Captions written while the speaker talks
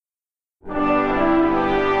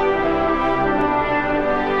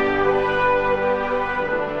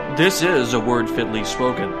This is a word fitly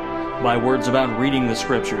spoken, by words about reading the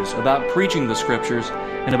Scriptures, about preaching the Scriptures,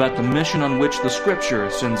 and about the mission on which the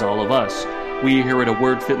Scripture sends all of us. We here at A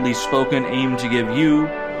Word Fitly Spoken aim to give you,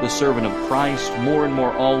 the servant of Christ, more and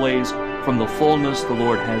more always from the fullness the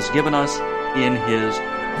Lord has given us in His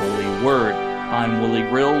holy word. I'm Willie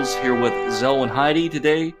Grills here with Zell and Heidi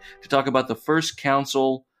today to talk about the First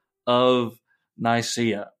Council of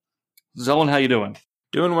Nicaea. Zell, how you doing?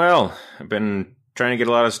 Doing well. I've been trying to get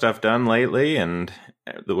a lot of stuff done lately, and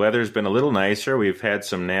the weather's been a little nicer. We've had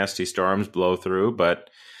some nasty storms blow through, but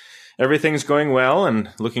everything's going well, and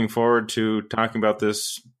looking forward to talking about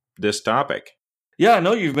this topic. Yeah, I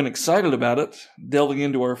know you've been excited about it, delving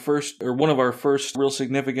into one of our first real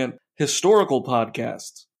significant historical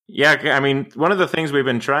podcasts. Yeah, I mean, one of the things we've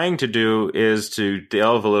been trying to do is to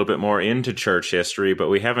delve a little bit more into church history, but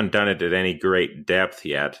we haven't done it at any great depth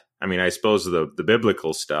yet. I mean, I suppose the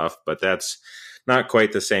biblical stuff, but that's not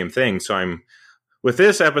quite the same thing. So with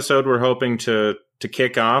this episode, we're hoping to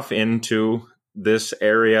kick off into this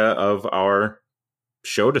area of our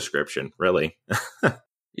show description, really.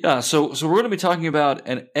 Yeah, so we're going to be talking about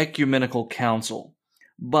an ecumenical council.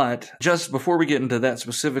 But just before we get into that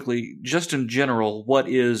specifically, just in general, what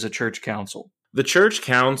is a church council? The church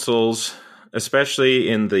councils, especially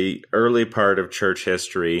in the early part of church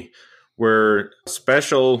history, were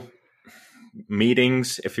special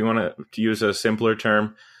meetings, if you want to use a simpler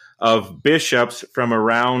term, of bishops from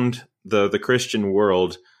around the Christian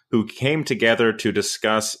world who came together to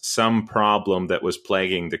discuss some problem that was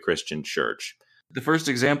plaguing the Christian church. The first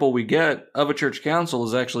example we get of a church council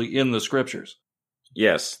is actually in the Scriptures.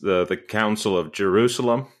 Yes, the Council of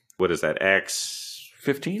Jerusalem. What is that, Acts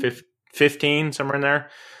 15? 15, somewhere in there,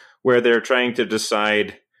 where they're trying to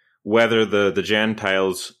decide whether the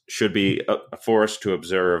Gentiles should be forced to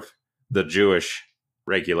observe the Jewish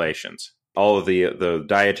regulations, all of the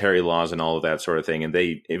dietary laws and all of that sort of thing. And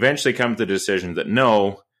they eventually come to the decision that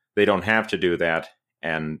no, they don't have to do that,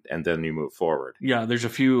 and then you move forward. Yeah, there's a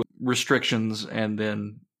few restrictions, and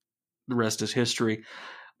then the rest is history.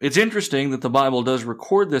 It's interesting that the Bible does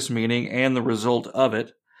record this meeting and the result of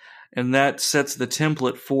it, and that sets the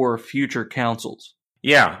template for future councils.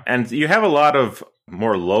 Yeah, and you have a lot of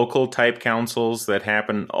more local type councils that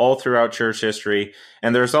happen all throughout church history,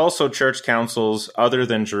 and there's also church councils other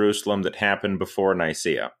than Jerusalem that happen before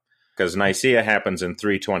Nicaea, because Nicaea happens in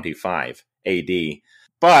 325 AD.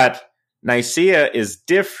 But Nicaea is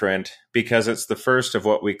different because it's the first of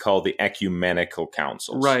what we call the ecumenical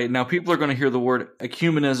councils. Right. Now, people are going to hear the word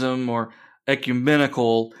ecumenism or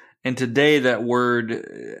ecumenical, and today that word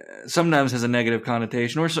sometimes has a negative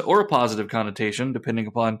connotation or a positive connotation, depending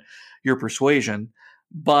upon your persuasion.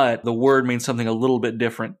 But the word means something a little bit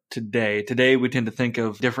different today. Today, we tend to think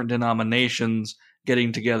of different denominations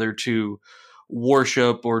getting together to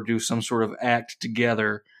worship or do some sort of act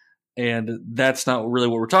together. And that's not really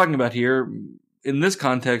what we're talking about here. In this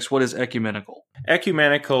context, what is ecumenical?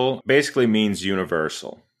 Ecumenical basically means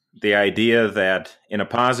universal. The idea that, in a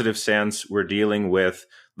positive sense, we're dealing with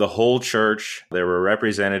the whole church. There were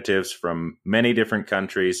representatives from many different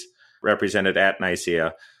countries represented at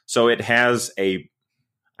Nicaea. So it has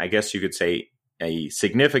I guess you could say, a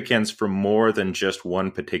significance for more than just one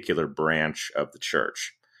particular branch of the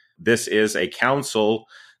church. This is a council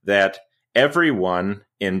that everyone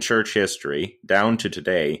in church history, down to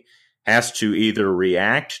today, has to either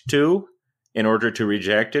react to in order to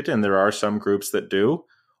reject it, and there are some groups that do,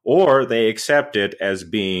 or they accept it as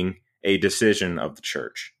being a decision of the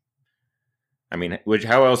church. I mean,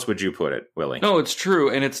 how else would you put it, Willie? No, it's true,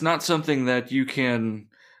 and it's not something that you can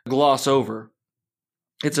gloss over.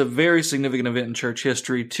 It's a very significant event in church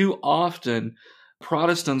history. Too often,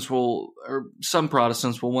 some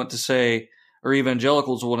Protestants will want to say, or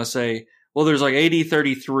evangelicals will want to say, well, there's like AD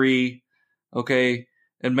 33, okay,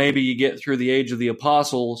 and maybe you get through the age of the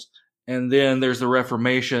apostles, and then there's the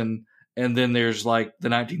Reformation, and then there's like the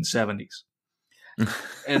 1970s.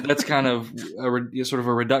 And that's kind of sort of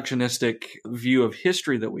a reductionistic view of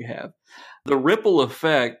history that we have. The ripple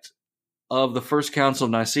effect of the First Council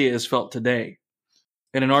of Nicaea is felt today.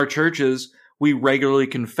 And in our churches, we regularly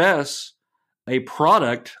confess a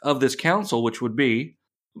product of this council, which would be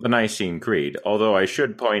the Nicene Creed, although I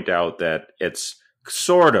should point out that it's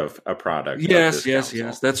sort of a product. Yes,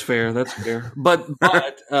 that's fair. But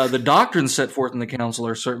the doctrines set forth in the council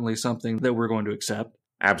are certainly something that we're going to accept.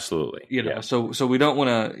 Absolutely. So we don't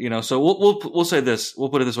want to, so we'll say this, we'll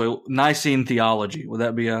put it this way, Nicene theology. Would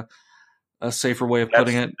that be a safer way of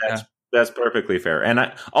putting it? That's perfectly fair.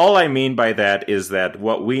 And all I mean by that is that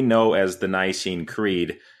what we know as the Nicene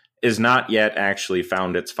Creed is not yet actually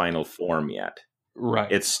found its final form yet.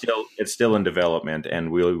 Right. It's still in development,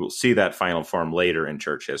 and we will see that final form later in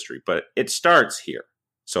church history. But it starts here,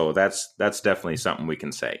 so that's definitely something we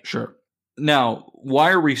can say. Sure. Now,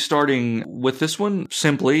 why are we starting with this one?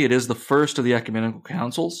 Simply, it is the first of the ecumenical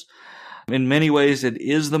councils. In many ways, it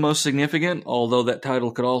is the most significant, although that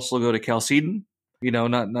title could also go to Chalcedon.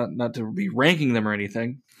 Not to be ranking them or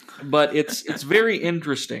anything, but it's very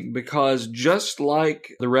interesting because just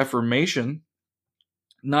like the Reformation,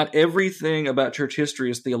 not everything about church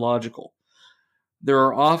history is theological. There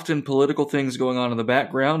are often political things going on in the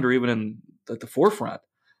background or even at the forefront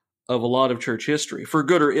of a lot of church history, for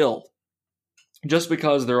good or ill. Just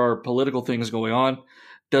because there are political things going on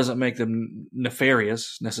doesn't make them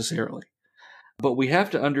nefarious necessarily. But we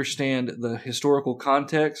have to understand the historical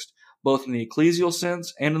context, both in the ecclesial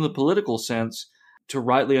sense and in the political sense, to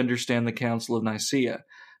rightly understand the Council of Nicaea.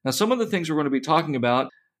 Now, some of the things we're going to be talking about,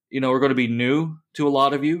 are going to be new to a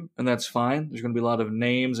lot of you, and that's fine. There's going to be a lot of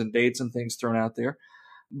names and dates and things thrown out there.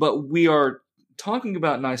 But we are talking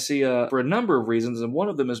about Nicaea for a number of reasons, and one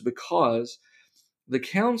of them is because the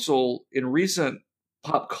council in recent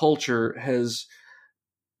pop culture has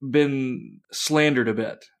been slandered a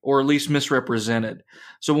bit, or at least misrepresented.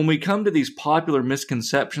 So when we come to these popular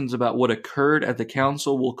misconceptions about what occurred at the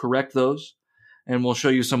council, we'll correct those, and we'll show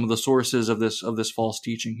you some of the sources of this false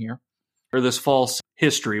teaching here, or this false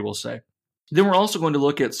history, we'll say. Then we're also going to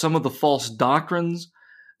look at some of the false doctrines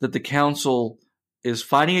that the council is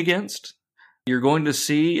fighting against. You're going to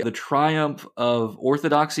see the triumph of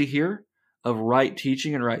orthodoxy here, of right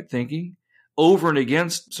teaching and right thinking, over and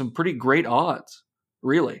against some pretty great odds.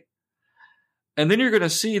 Really. And then you're going to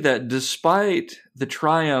see that despite the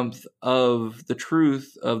triumph of the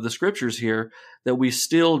truth of the scriptures here, that we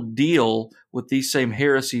still deal with these same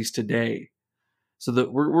heresies today. So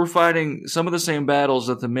that we're fighting some of the same battles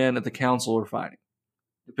that the men at the council are fighting,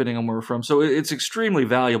 depending on where we're from. So it's extremely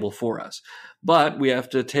valuable for us. But we have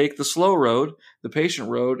to take the slow road, the patient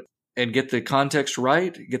road, and get the context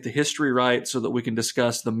right, get the history right, so that we can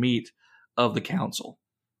discuss the meat of the council.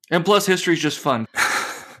 And plus, history is just fun.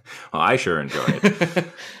 Well, I sure enjoy it.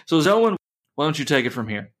 So, Zelwyn, why don't you take it from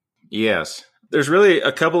here? Yes. There's really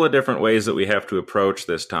a couple of different ways that we have to approach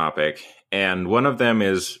this topic. And one of them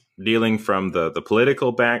is dealing from the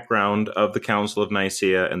political background of the Council of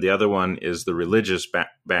Nicaea, and the other one is the religious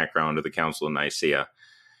background of the Council of Nicaea.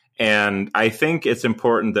 And I think it's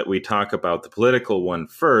important that we talk about the political one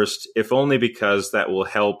first, if only because that will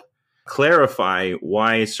help clarify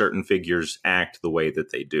why certain figures act the way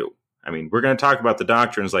that they do. I mean, we're going to talk about the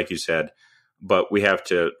doctrines, like you said, but we have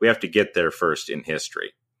to get there first in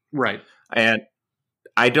history. Right. And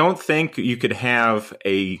I don't think you could have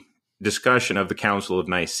a discussion of the Council of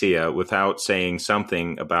Nicaea without saying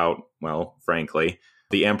something about, well, frankly,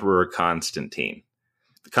 the Emperor Constantine.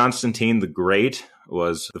 Constantine the Great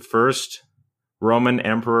was the first Roman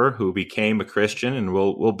emperor who became a Christian, and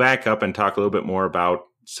we'll back up and talk a little bit more about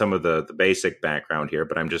some of the basic background here,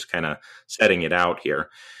 but I'm just kind of setting it out here.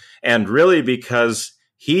 And really because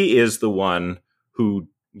he is the one who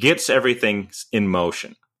gets everything in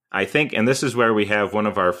motion. I think, and this is where we have one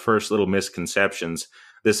of our first little misconceptions,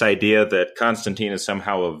 this idea that Constantine is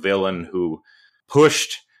somehow a villain who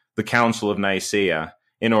pushed the Council of Nicaea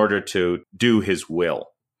in order to do his will.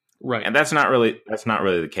 Right. And that's not really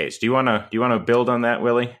the case. Do you want to build on that,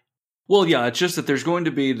 Willie? Well, yeah, it's just that there's going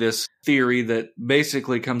to be this theory that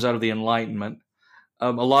basically comes out of the Enlightenment.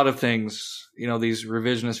 A lot of things, these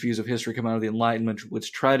revisionist views of history come out of the Enlightenment,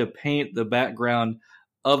 which try to paint the background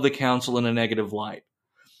of the council in a negative light.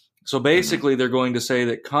 So basically, they're going to say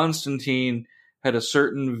that Constantine had a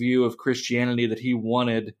certain view of Christianity that he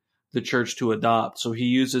wanted the church to adopt. So he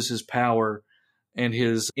uses his power and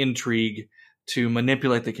his intrigue to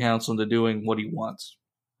manipulate the council into doing what he wants.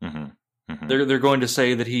 They're going to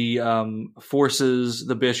say that he forces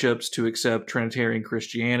the bishops to accept Trinitarian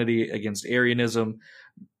Christianity against Arianism.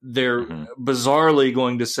 They're bizarrely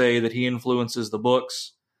going to say that he influences the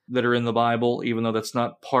books that are in the Bible, even though that's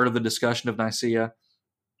not part of the discussion of Nicaea.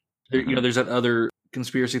 There's that other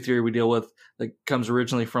conspiracy theory we deal with that comes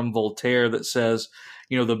originally from Voltaire that says,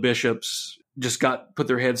 the bishops just put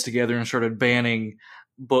their heads together and started banning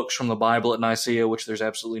books from the Bible at Nicaea, which there's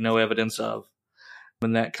absolutely no evidence of,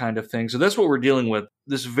 and that kind of thing. So that's what we're dealing with,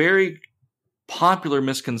 this very popular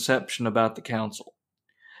misconception about the council.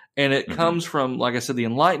 And it comes from, like I said, the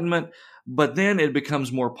Enlightenment, but then it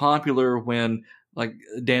becomes more popular when, like,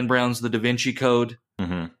 Dan Brown's The Da Vinci Code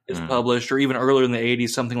is published, or even earlier in the 80s,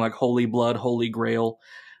 something like Holy Blood, Holy Grail,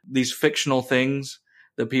 these fictional things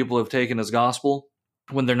that people have taken as gospel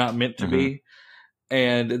when they're not meant to be.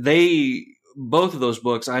 And they both of those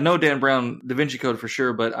books. I know Dan Brown, Da Vinci Code for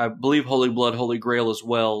sure, but I believe Holy Blood, Holy Grail as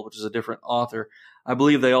well, which is a different author. I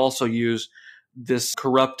believe they also use this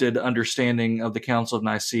corrupted understanding of the Council of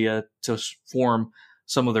Nicaea to form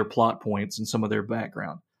some of their plot points and some of their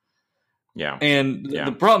background. Yeah. And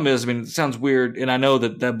the problem is, I mean, it sounds weird, and I know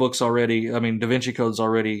that book's already, I mean, Da Vinci Code's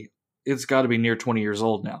already, it's got to be near 20 years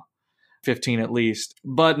old now, 15 at least.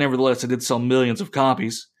 But nevertheless, it did sell millions of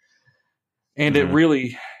copies, and it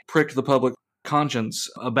really pricked the public conscience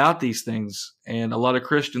about these things, and a lot of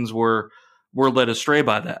Christians were led astray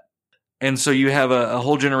by that. And so you have a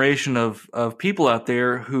whole generation of people out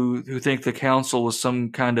there who think the council was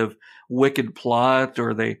some kind of wicked plot,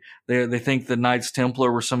 or they think the Knights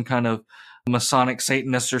Templar were some kind of Masonic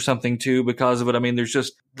Satanists or something too because of it. I mean, there's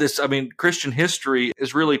just this, I mean, Christian history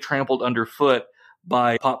is really trampled underfoot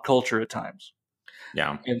by pop culture at times.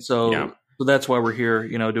 Yeah. And so that's why we're here,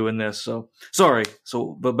 doing this. So sorry.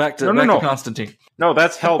 But back to Constantine. No,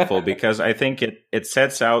 that's helpful because I think it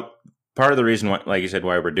sets out part of the reason why, like you said,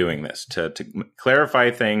 why we're doing this, to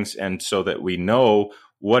clarify things, and so that we know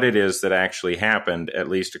what it is that actually happened, at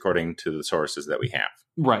least according to the sources that we have.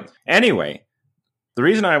 Right. Anyway, the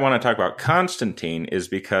reason I want to talk about Constantine is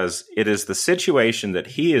because it is the situation that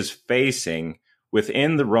he is facing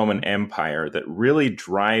within the Roman Empire that really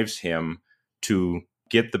drives him to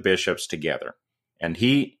get the bishops together. And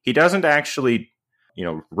he doesn't actually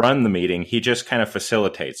run the meeting. He just kind of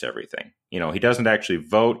facilitates everything. He doesn't actually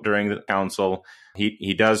vote during the council.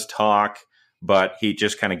 He does talk, but he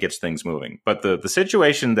just kind of gets things moving. But the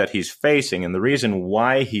situation that he's facing, and the reason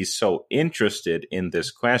why he's so interested in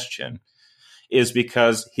this question, is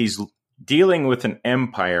because he's dealing with an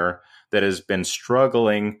empire that has been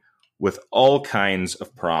struggling with all kinds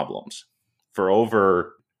of problems for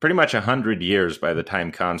over pretty much 100 years by the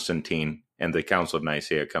time Constantine and the Council of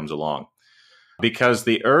Nicaea comes along. Because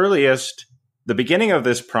the beginning of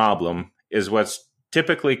this problem is what's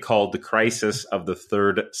typically called the crisis of the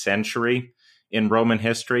 3rd century in Roman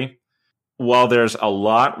history. While there's a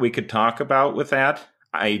lot we could talk about with that,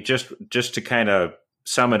 I just to kind of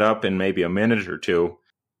sum it up in maybe a minute or two,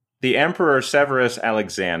 the Emperor Severus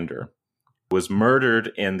Alexander was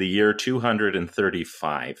murdered in the year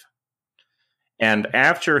 235. And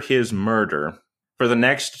after his murder, for the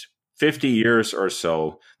next 50 years or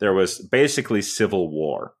so, there was basically civil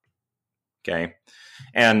war. Okay.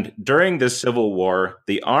 And during this civil war,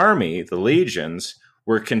 the army, the legions,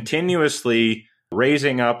 were continuously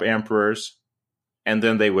raising up emperors, and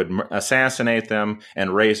then they would assassinate them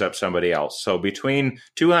and raise up somebody else. So between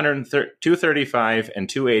 235 and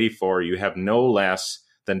 284, you have no less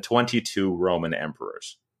than 22 Roman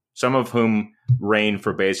emperors, some of whom reign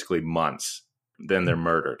for basically months. Then they're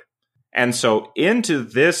murdered. And so into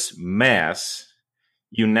this mess,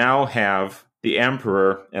 you now have the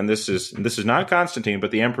emperor, and this is not Constantine,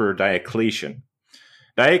 but the Emperor Diocletian.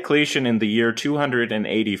 Diocletian in the year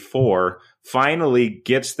 284 finally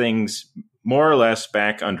gets things more or less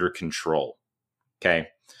back under control. Okay.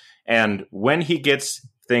 And when he gets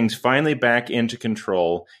things finally back into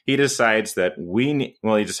control, he decides that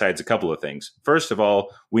he decides a couple of things. First of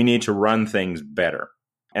all, we need to run things better.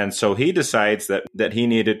 And so he decides that he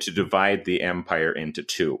needed to divide the empire into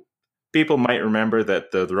two. People might remember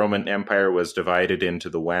that the Roman Empire was divided into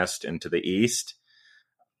the west and to the east.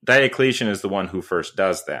 Diocletian is the one who first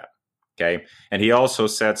does that. Okay. And he also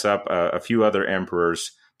sets up a few other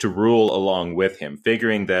emperors to rule along with him,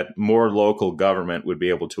 figuring that more local government would be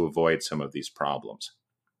able to avoid some of these problems.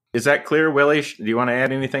 Is that clear, Willie? Do you want to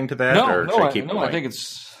add anything to that? I think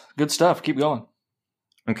it's good stuff. Keep going.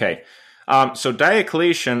 Okay. So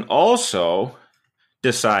Diocletian also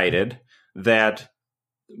decided that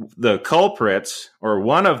the culprits, or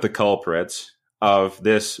one of the culprits of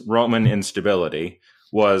this Roman instability,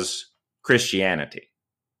 was Christianity.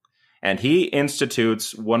 And he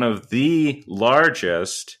institutes one of the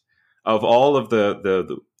largest of all of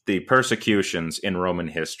the persecutions in Roman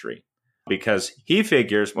history, because he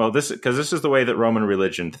figures, this is the way that Roman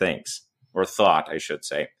religion thinks, or thought, I should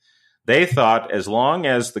say. They thought as long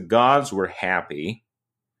as the gods were happy,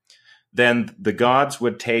 then the gods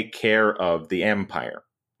would take care of the empire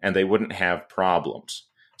and they wouldn't have problems.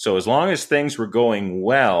 So as long as things were going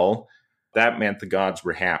well, that meant the gods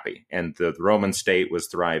were happy and the Roman state was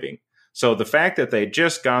thriving. So the fact that they'd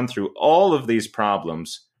just gone through all of these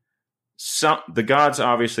problems, the gods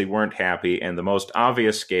obviously weren't happy, and the most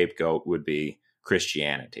obvious scapegoat would be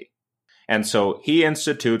Christianity. And so he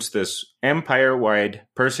institutes this empire-wide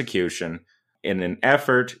persecution in an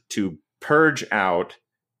effort to purge out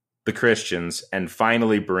the Christians and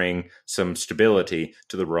finally bring some stability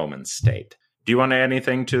to the Roman state. Do you want to add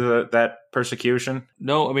anything to that persecution?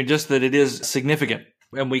 No, I mean, just that it is significant.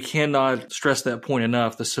 And we cannot stress that point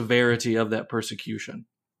enough, the severity of that persecution.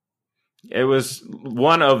 It was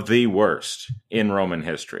one of the worst in Roman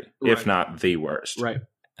history, Right. if not the worst. Right.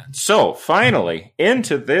 So, finally,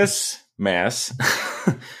 into this mess.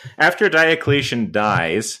 After Diocletian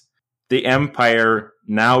dies, the empire,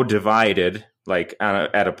 now divided, like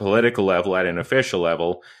at a political level, at an official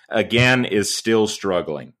level, again is still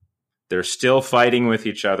struggling. They're still fighting with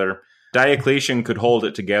each other. Diocletian could hold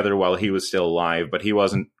it together while he was still alive, but he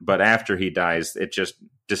wasn't. But after he dies, it just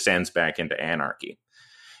descends back into anarchy.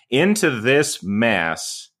 Into this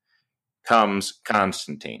mess comes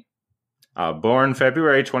Constantine, born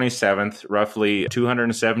February 27th, roughly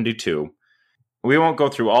 272. We won't go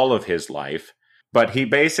through all of his life, but he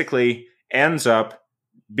basically ends up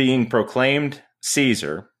being proclaimed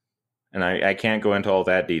Caesar, and I can't go into all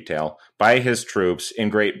that detail, by his troops in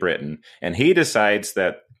Great Britain. And he decides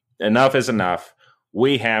that enough is enough.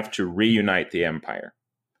 We have to reunite the empire.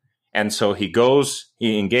 And so he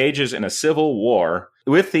engages in a civil war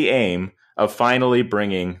with the aim of finally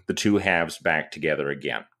bringing the two halves back together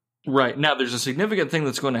again. Right. Now, there's a significant thing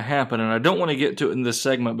that's going to happen, and I don't want to get to it in this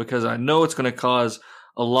segment because I know it's going to cause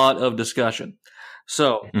a lot of discussion.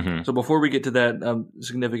 So before we get to that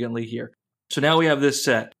significantly here. So now we have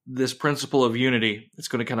this principle of unity. It's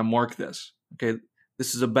going to kind of mark this. Okay.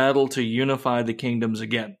 This is a battle to unify the kingdoms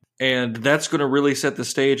again. And that's going to really set the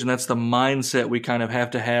stage, and that's the mindset we kind of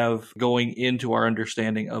have to have going into our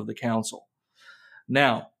understanding of the council.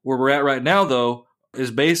 Now, where we're at right now, though,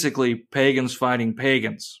 is basically pagans fighting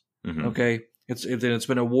pagans. Okay? It's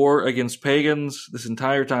been a war against pagans this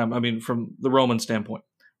entire time. I mean, from the Roman standpoint.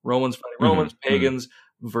 Romans fighting Romans, pagans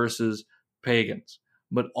versus pagans.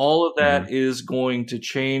 But all of that is going to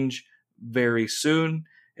change very soon,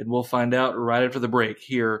 and we'll find out right after the break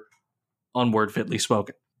here on Word Fitly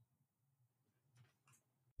Spoken.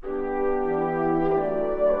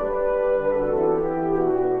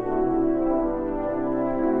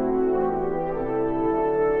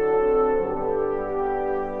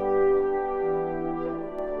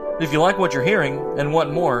 If you like what you're hearing and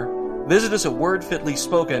want more, visit us at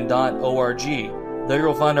wordfitlyspoken.org. There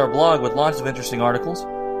you'll find our blog with lots of interesting articles,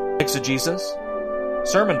 exegesis,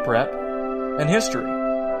 sermon prep, and history.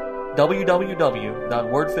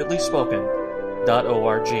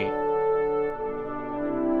 www.wordfitlyspoken.org.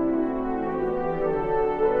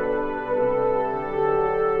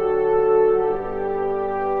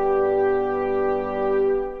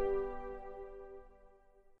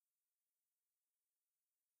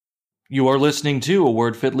 You are listening to A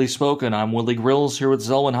Word Fitly Spoken. I'm Willie Grills here with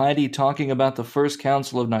Zelwyn Heidi talking about the First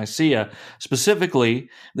Council of Nicaea, specifically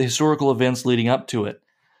the historical events leading up to it.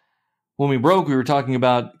 When we broke, we were talking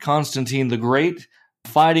about Constantine the Great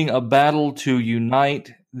fighting a battle to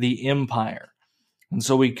unite the empire. And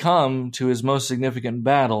so we come to his most significant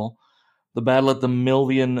battle, the battle at the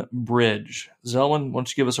Milvian Bridge. Zelwyn, why don't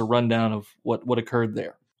you give us a rundown of what occurred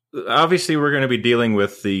there? Obviously, we're going to be dealing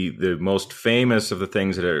with the most famous of the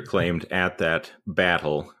things that are claimed at that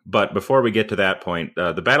battle. But before we get to that point,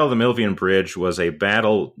 the Battle of the Milvian Bridge was a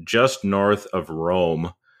battle just north of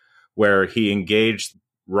Rome, where he engaged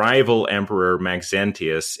rival Emperor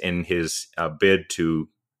Maxentius in his bid to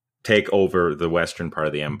take over the western part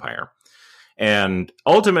of the empire. And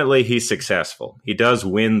ultimately, he's successful. He does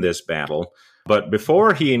win this battle. But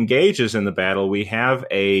before he engages in the battle, we have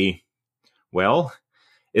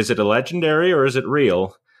is it a legendary or is it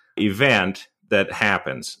real event that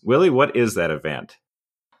happens? Willie, what is that event?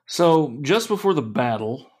 So just before the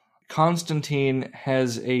battle, Constantine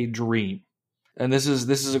has a dream. And this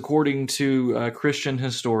is according to Christian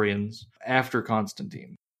historians after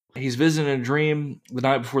Constantine. He's visiting a dream the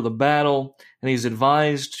night before the battle, and he's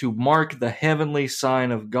advised to mark the heavenly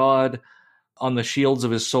sign of God on the shields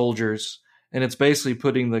of his soldiers. And it's basically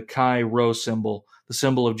putting the Chi Rho symbol, the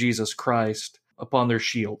symbol of Jesus Christ, upon their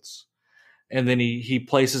shields. And then he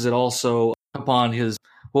places it also upon his,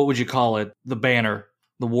 what would you call it? The banner,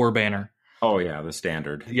 the war banner. Oh, yeah, the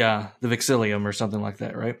standard. Yeah, the Vexillium or something like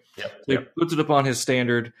that, right? Yep. So he puts it upon his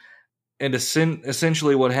standard. And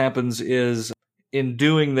essentially what happens is, in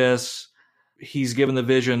doing this, he's given the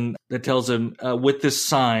vision that tells him, with this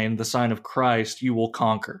sign, the sign of Christ, you will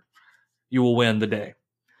conquer. You will win the day.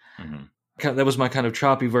 Mm-hmm. That was my kind of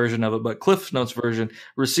choppy version of it, but Cliff Notes version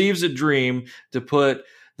receives a dream to put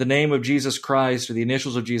the name of Jesus Christ or the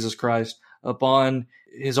initials of Jesus Christ upon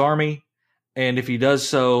his army, and if he does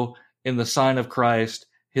so in the sign of Christ,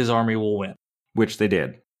 his army will win. Which they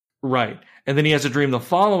did. Right. And then he has a dream the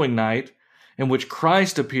following night in which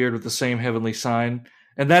Christ appeared with the same heavenly sign,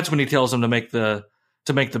 and that's when he tells him to make the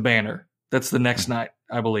banner, That's the next night,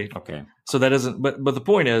 I believe. Okay. So that isn't, but the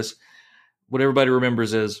point is, what everybody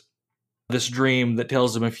remembers is this dream that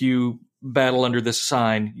tells them if you battle under this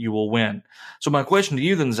sign, you will win. So my question to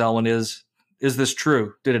you then, Zelwyn, is this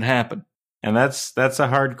true? Did it happen? And that's a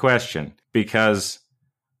hard question, because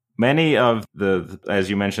many of as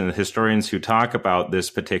you mentioned, the historians who talk about this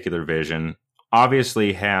particular vision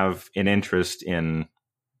obviously have an interest in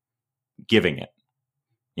giving it.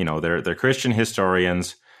 They're Christian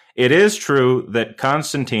historians. It is true that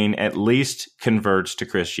Constantine at least converts to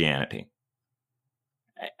Christianity.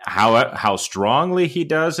 How strongly he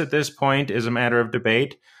does at this point is a matter of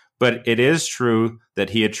debate, but it is true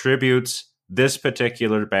that he attributes this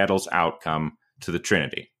particular battle's outcome to the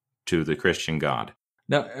Trinity, to the Christian God.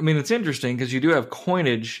 Now, I mean, it's interesting because you do have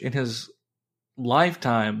coinage in his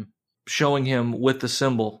lifetime showing him with the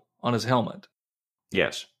symbol on his helmet.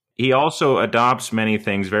 Yes. He also adopts many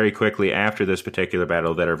things very quickly after this particular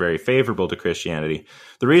battle that are very favorable to Christianity.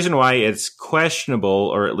 The reason why it's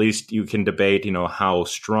questionable, or at least you can debate, how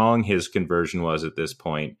strong his conversion was at this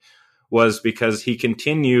point, was because he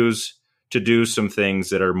continues to do some things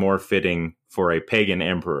that are more fitting for a pagan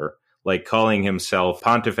emperor, like calling himself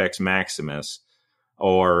Pontifex Maximus,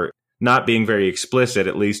 or not being very explicit,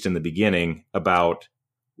 at least in the beginning, about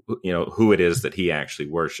who it is that he actually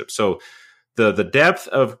worships. So the depth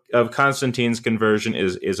of Constantine's conversion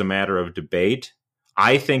is a matter of debate.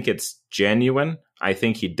 I think it's genuine. I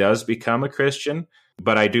think he does become a Christian,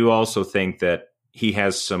 but I do also think that he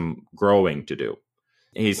has some growing to do.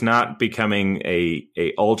 He's not becoming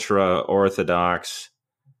a ultra orthodox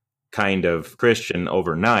kind of Christian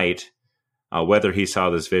overnight, whether he saw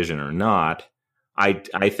this vision or not.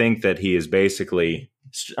 I think that he is basically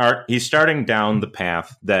he's starting down the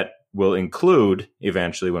path that will include,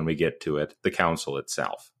 eventually when we get to it, the council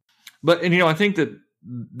itself. But, I think that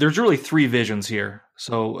there's really three visions here.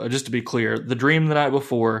 So just to be clear, the dream the night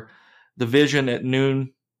before, the vision at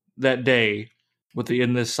noon that day,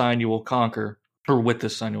 in this sign you will conquer, or with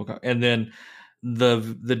this sign you will conquer, and then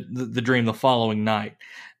the dream the following night.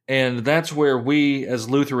 And that's where we as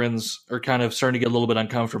Lutherans are kind of starting to get a little bit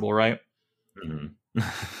uncomfortable, right? Mm-hmm.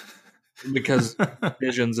 Because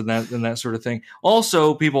visions and that sort of thing.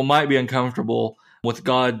 Also, people might be uncomfortable with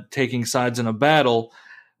God taking sides in a battle,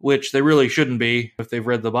 which they really shouldn't be if they've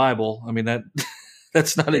read the Bible. I mean,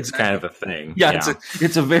 that's not it's kind of a thing. Yeah.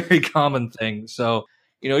 It's a very common thing. So,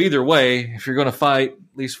 either way, if you're going to fight,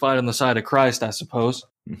 at least fight on the side of Christ, I suppose.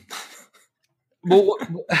 But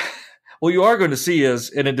what you are going to see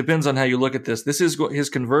is, and it depends on how you look at this, his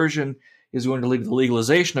conversion is going to lead to the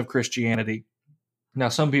legalization of Christianity. Now,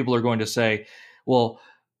 some people are going to say, well,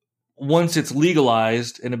 once it's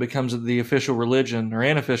legalized and it becomes the official religion or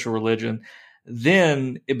an official religion,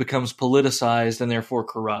 then it becomes politicized and therefore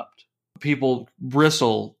corrupt. People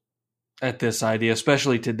bristle at this idea,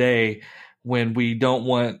 especially today when we don't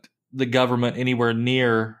want the government anywhere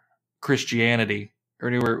near Christianity or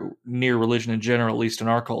anywhere near religion in general, at least in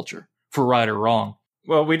our culture, for right or wrong.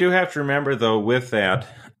 Well, we do have to remember, though, with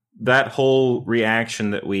that whole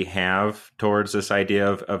reaction that we have towards this idea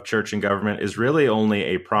of church and government is really only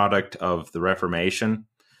a product of the Reformation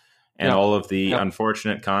and all of the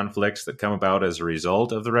unfortunate conflicts that come about as a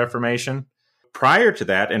result of the Reformation. Prior to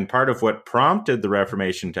that, and part of what prompted the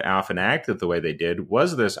Reformation to often act the way they did,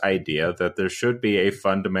 was this idea that there should be a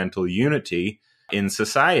fundamental unity in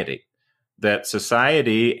society, that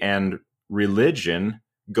society and religion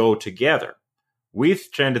go together. We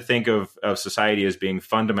tend to think of society as being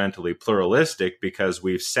fundamentally pluralistic because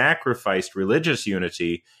we've sacrificed religious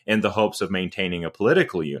unity in the hopes of maintaining a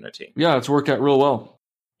political unity. Yeah, it's worked out real well.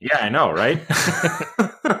 Yeah, I know, right?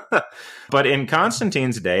 But in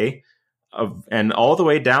Constantine's day, and all the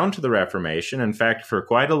way down to the Reformation, in fact, for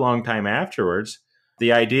quite a long time afterwards,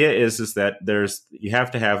 the idea is that you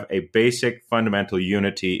have to have a basic fundamental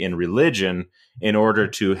unity in religion in order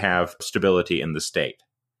to have stability in the state.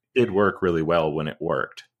 It did work really well when it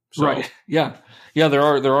worked. So. Right. Yeah. Yeah, there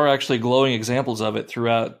are actually glowing examples of it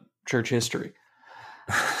throughout church history,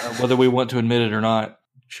 whether we want to admit it or not.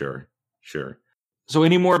 Sure. So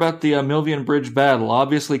any more about the Milvian Bridge battle?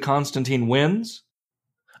 Obviously, Constantine wins.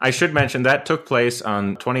 I should mention that took place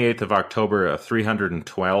on 28th of October of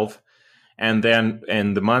 312. And then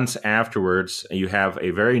in the months afterwards, you have a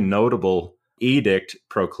very notable edict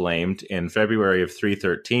proclaimed in February of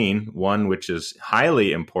 313, one which is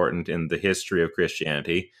highly important in the history of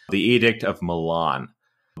Christianity, the Edict of Milan,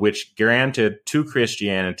 which granted to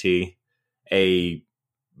Christianity a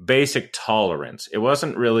basic tolerance. It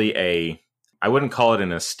wasn't really I wouldn't call it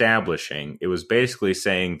an establishing. It was basically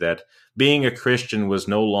saying that being a Christian was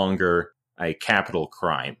no longer a capital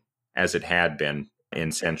crime, as it had been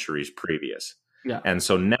in centuries previous. Yeah. And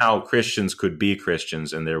so now Christians could be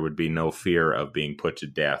Christians and there would be no fear of being put to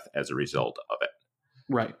death as a result of it.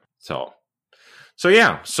 Right. So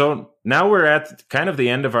now we're at kind of the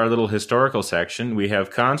end of our little historical section. We have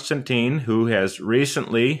Constantine, who has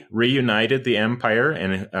recently reunited the empire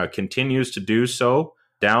and continues to do so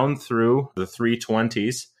down through the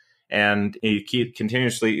 320s. And he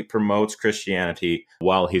continuously promotes Christianity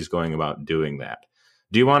while he's going about doing that.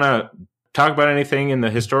 Do you want to talk about anything in the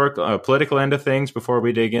historical, political end of things before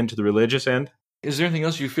we dig into the religious end? Is there anything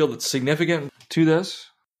else you feel that's significant to this?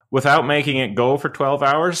 Without making it go for 12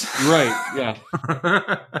 hours? Right,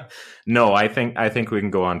 yeah. No, I think we can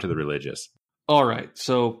go on to the religious. All right.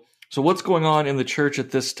 So what's going on in the church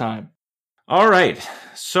at this time? All right.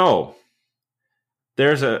 So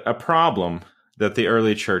there's a problem that the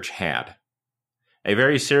early church had. A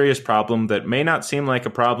very serious problem that may not seem like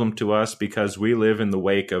a problem to us because we live in the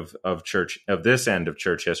wake of this end of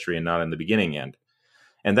church history and not in the beginning end.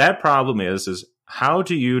 And that problem is how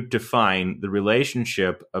do you define the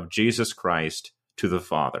relationship of Jesus Christ to the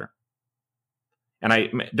Father?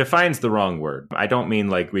 And define's the wrong word. I don't mean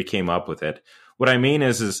like we came up with it. What I mean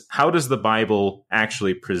is how does the Bible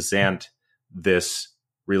actually present this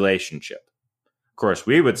relationship? Of course,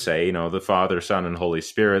 we would say, the Father, Son, and Holy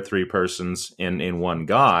Spirit, three persons in one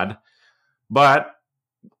God, but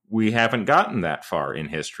we haven't gotten that far in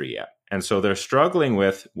history yet. And so they're struggling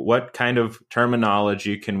with what kind of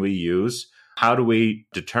terminology can we use? How do we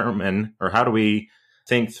determine, or how do we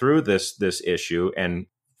think through this issue and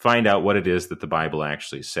find out what it is that the Bible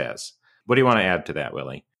actually says? What do you want to add to that,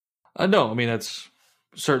 Willie? No, I mean, that's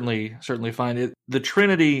certainly fine. The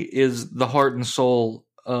Trinity is the heart and soul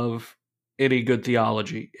of any good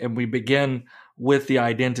theology, and we begin with the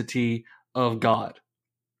identity of God.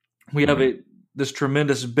 We have this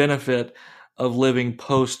tremendous benefit of living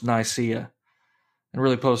post-Nicaea, and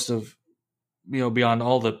really post of, beyond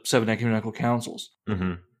all the 7 ecumenical councils.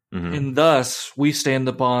 Mm-hmm. Mm-hmm. And thus, we stand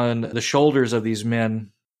upon the shoulders of these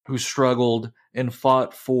men who struggled and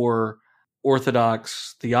fought for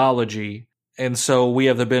orthodox theology. And so we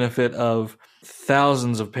have the benefit of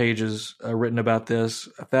thousands of pages written about this,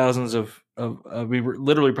 thousands of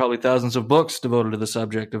literally probably thousands of books devoted to the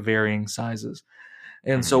subject of varying sizes.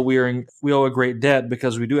 And so we owe a great debt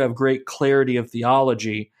because we do have great clarity of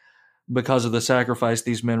theology because of the sacrifice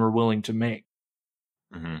these men were willing to make.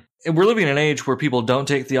 Mm-hmm. And we're living in an age where people don't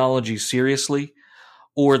take theology seriously,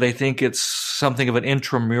 or they think it's something of an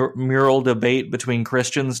intramural debate between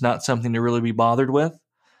Christians, not something to really be bothered with.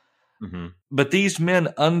 Mm-hmm. But these men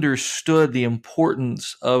understood the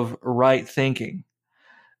importance of right thinking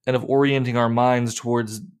and of orienting our minds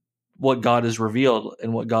towards what God has revealed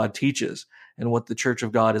and what God teaches and what the Church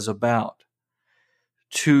of God is about.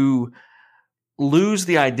 To lose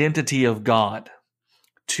the identity of God,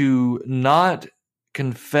 to not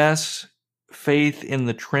confess faith in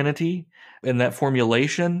the Trinity and that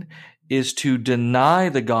formulation, is to deny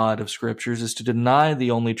the God of Scriptures, is to deny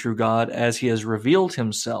the only true God as he has revealed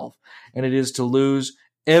himself, and it is to lose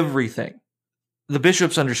everything. The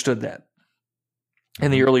bishops understood that,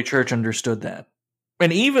 and the early church understood that.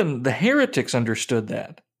 And even the heretics understood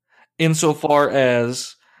that, insofar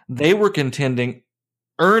as they were contending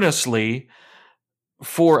earnestly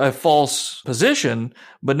for a false position,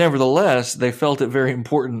 but nevertheless, they felt it very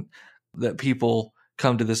important that people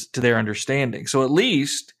come to their understanding. So at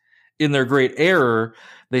least in their great error,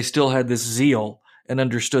 they still had this zeal and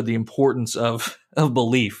understood the importance of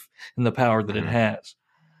belief and the power that it has.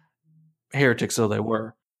 Heretics though they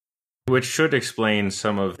were. Which should explain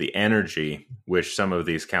some of the energy which some of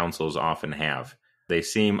these councils often have. They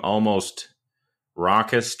seem almost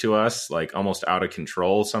raucous to us, like almost out of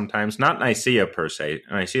control sometimes. Not Nicaea per se.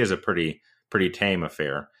 Nicaea is a pretty tame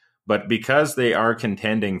affair. But because they are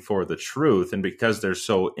contending for the truth, and because they're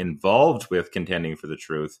so involved with contending for the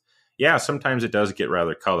truth, yeah, sometimes it does get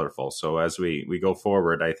rather colorful. So as we go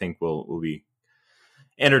forward, I think we'll be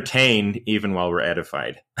entertained even while we're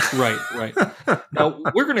edified. Right. Now,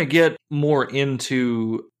 we're going to get more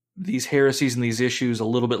into these heresies and these issues a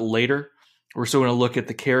little bit later. We're still going to look at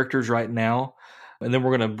the characters right now, and then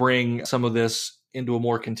we're going to bring some of this into a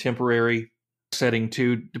more contemporary setting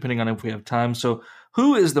too, depending on if we have time. So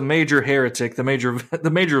who is the major heretic, the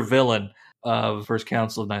major villain of First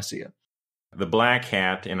Council of Nicaea? The black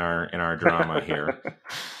hat in our drama here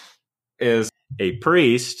is a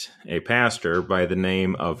priest, a pastor by the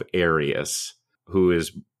name of Arius, who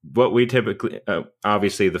is what we typically,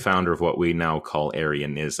 obviously the founder of what we now call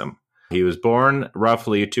Arianism. He was born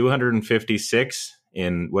roughly 256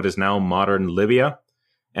 in what is now modern Libya,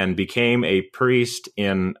 and became a priest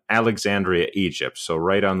in Alexandria, Egypt. So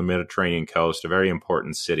right on the Mediterranean coast, a very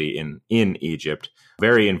important city in Egypt,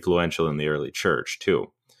 very influential in the early church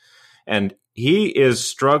too. And he is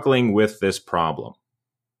struggling with this problem,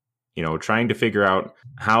 trying to figure out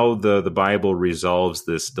how the Bible resolves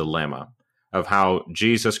this dilemma of how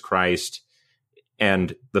Jesus Christ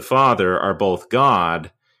and the Father are both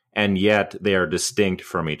God, and yet they are distinct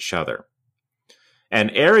from each other.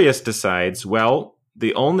 And Arius decides, well,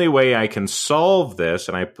 the only way I can solve this,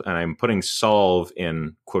 and I'm putting solve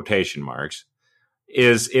in quotation marks,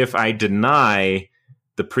 is if I deny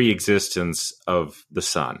the preexistence of the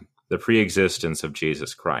Son, the preexistence of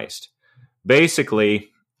Jesus Christ. Basically,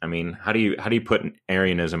 I mean, how do you put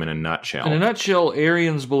Arianism in a nutshell? In a nutshell,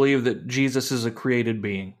 Arians believe that Jesus is a created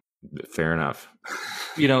being. Fair enough.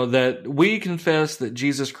 That we confess that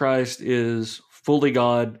Jesus Christ is fully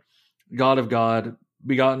God, God of God,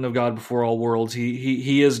 begotten of God before all worlds.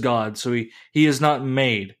 He is God, so he is not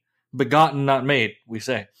made, begotten, not made. We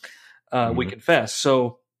say, we confess.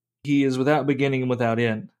 So he is without beginning and without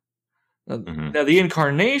end. Now the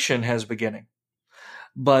incarnation has beginning,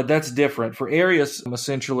 but that's different. For Arius,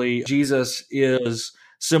 essentially, Jesus is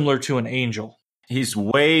similar to an angel. He's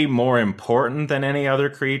way more important than any other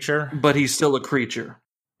creature. But he's still a creature.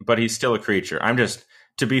 I'm just,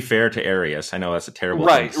 to be fair to Arius, I know that's a terrible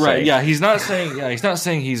thing to say. Right. Yeah, he's not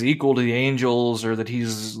saying he's equal to the angels or that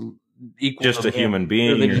he's equal just to a human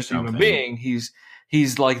being or something. Human being.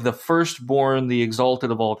 He's like the firstborn, the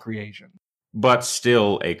exalted of all creation. But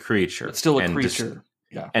still a creature.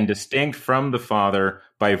 And distinct from the Father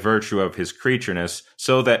by virtue of his creatureness,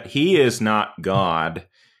 so that he is not God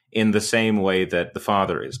in the same way that the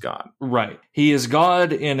Father is God. Right. He is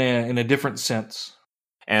God in a different sense.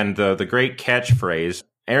 And the great catchphrase,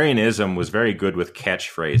 Arianism was very good with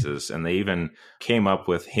catchphrases, and they even came up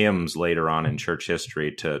with hymns later on in church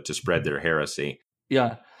history to spread their heresy.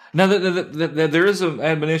 Yeah. Now, there is an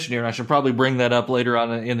admonition here, and I should probably bring that up later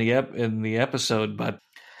on in the episode, but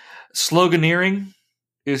sloganeering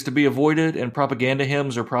is to be avoided, and propaganda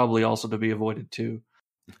hymns are probably also to be avoided too.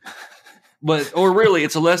 Or really,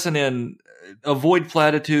 it's a lesson in avoid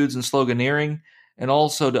platitudes and sloganeering, and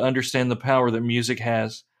also to understand the power that music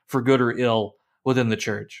has for good or ill within the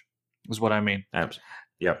church, is what I mean. Absolutely.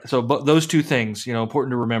 Yep. So those two things,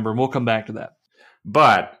 important to remember, and we'll come back to that.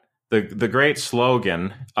 But the great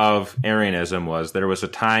slogan of Arianism was, there was a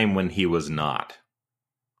time when he was not.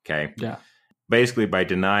 Okay? Yeah. Basically, by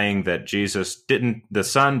denying that the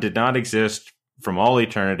Son did not exist from all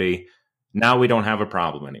eternity, now we don't have a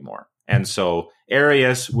problem anymore. And so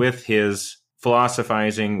Arius, with his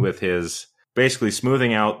philosophizing, with his basically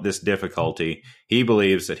smoothing out this difficulty, he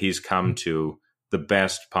believes that he's come to the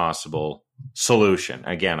best possible solution.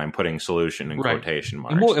 Again, I'm putting solution in quotation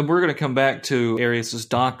marks. And we're going to come back to Arius'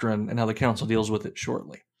 doctrine and how the council deals with it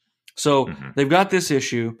shortly. So they've got this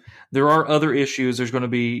issue. There are other issues. There's going to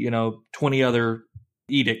be, 20 other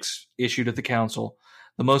edicts issued at the council.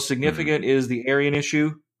 The most significant is the Arian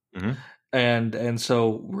issue. And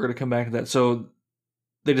so we're going to come back to that. So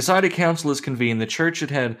they decided council is convened. The church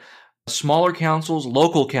had smaller councils,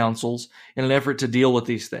 local councils, in an effort to deal with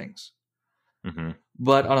these things.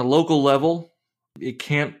 But on a local level, it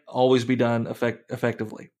can't always be done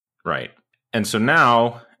effectively. Right. And so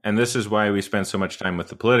now, and this is why we spend so much time with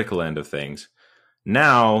the political end of things,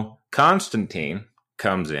 now Constantine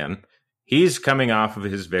comes in. He's coming off of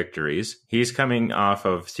his victories. He's coming off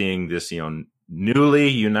of seeing this, newly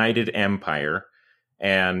united empire,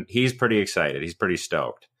 and he's pretty excited. He's pretty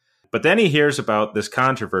stoked. But then he hears about this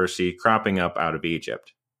controversy cropping up out of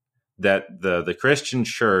Egypt, that the Christian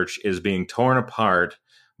church is being torn apart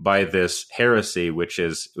by this heresy which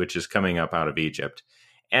is coming up out of Egypt,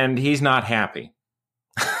 and he's not happy.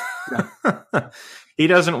 He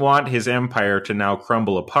doesn't want his empire to now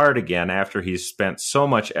crumble apart again after he's spent so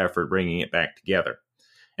much effort bringing it back together.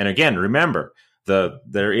 And again, remember,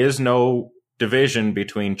 there is no division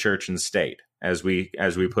between church and state, as we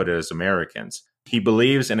put it as Americans. He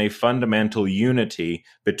believes in a fundamental unity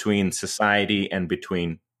between society and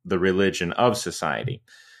between the religion of society.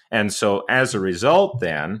 And so as a result,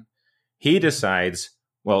 then, he decides,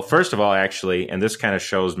 well, first of all, actually, and this kind of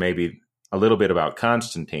shows maybe a little bit about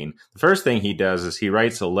Constantine, the first thing he does is he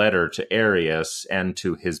writes a letter to Arius and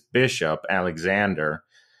to his bishop, Alexander,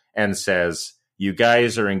 and says, you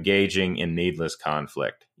guys are engaging in needless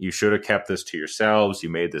conflict. You should have kept this to yourselves. You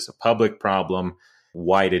made this a public problem.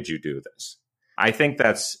 Why did you do this? I think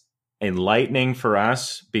that's enlightening for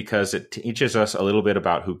us because it teaches us a little bit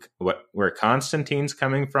about where Constantine's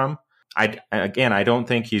coming from. I don't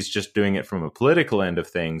think he's just doing it from a political end of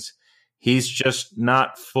things. He's just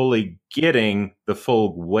not fully getting the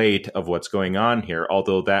full weight of what's going on here,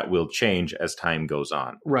 although that will change as time goes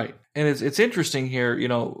on. Right. And it's interesting here,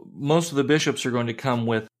 most of the bishops are going to come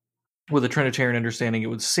with a Trinitarian understanding,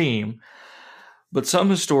 it would seem. But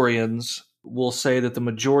some historians will say that the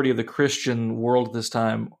majority of the Christian world at this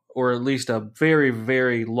time, or at least a very,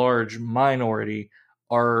 very large minority,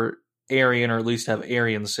 are Arian or at least have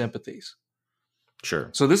Arian sympathies.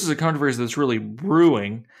 Sure. So this is a controversy that's really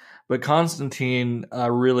brewing, but Constantine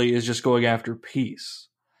really is just going after peace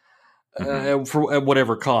at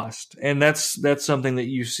whatever cost. And that's something that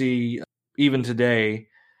you see even today,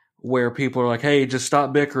 where people are like, hey, just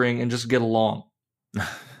stop bickering and just get along.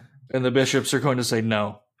 And the bishops are going to say,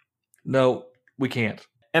 no, we can't.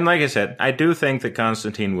 And like I said, I do think that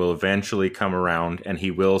Constantine will eventually come around and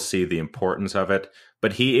he will see the importance of it,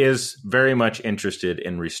 but he is very much interested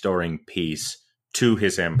in restoring peace to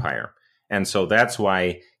his empire. And so that's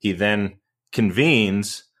why he then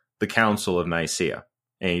convenes the Council of Nicaea.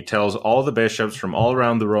 And he tells all the bishops from all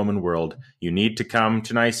around the Roman world, you need to come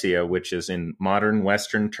to Nicaea, which is in modern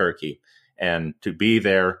Western Turkey, and to be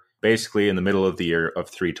there basically in the middle of the year of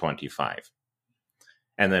 325.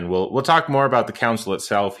 And then we'll talk more about the council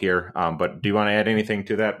itself here, but do you want to add anything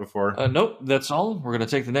to that before? Nope, that's all. We're going to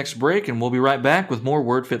take the next break, and we'll be right back with more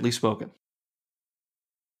Word Fitly Spoken.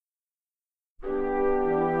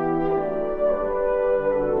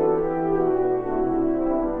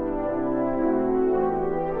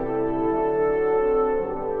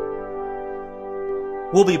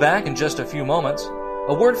 We'll be back in just a few moments.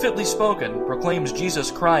 A Word Fitly Spoken proclaims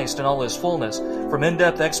Jesus Christ in all his fullness, from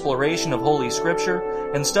in-depth exploration of Holy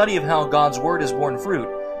Scripture and study of how God's Word has borne fruit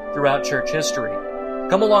throughout church history.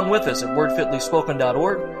 Come along with us at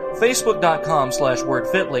wordfitlyspoken.org,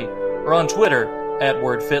 facebook.com/wordfitly, or on Twitter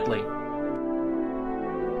 @wordfitly.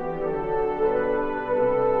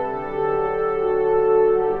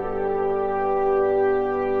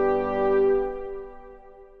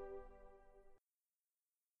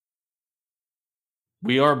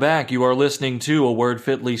 We are back. You are listening to A Word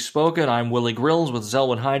Fitly Spoken. I'm Willie Grills with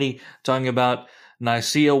Zelwyn Heidi, talking about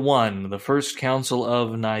Nicaea I, the First Council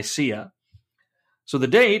of Nicaea. So the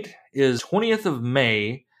date is 20th of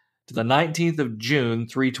May to the 19th of June,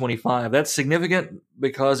 325. That's significant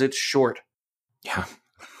because it's short. Yeah.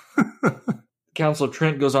 Council of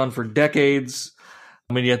Trent goes on for decades.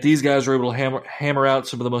 I mean, yet these guys are able to hammer out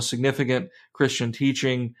some of the most significant Christian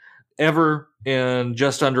teaching ever in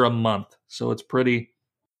just under a month. So it's pretty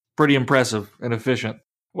impressive and efficient.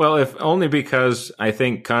 Well, if only because I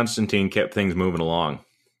think Constantine kept things moving along.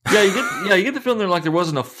 Yeah, you get the feeling there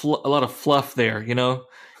wasn't a lot of fluff there. You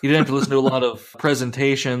didn't have to listen to a lot of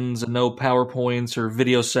presentations and no PowerPoints or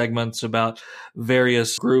video segments about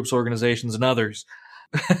various groups, organizations, and others.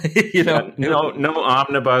 No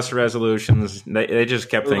omnibus resolutions. They just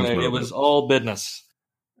kept things moving. It was all business.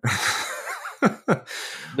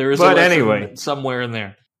 There is a lesson somewhere in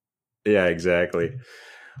there. Yeah, exactly.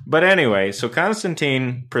 But anyway, so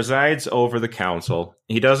Constantine presides over the council.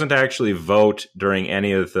 He doesn't actually vote during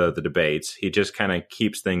any of the debates. He just kind of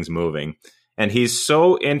keeps things moving. And he's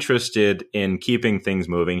so interested in keeping things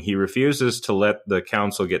moving, he refuses to let the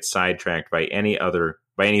council get sidetracked by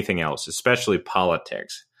anything else, especially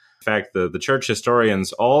politics. In fact, the church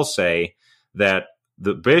historians all say that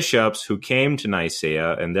the bishops who came to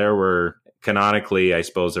Nicaea, and there were canonically, I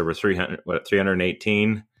suppose there were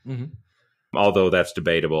 318, although that's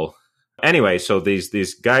debatable. Anyway, so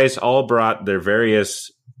these guys all brought their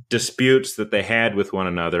various disputes that they had with one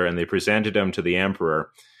another, and they presented them to the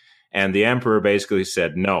emperor. And the emperor basically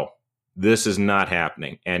said, no, this is not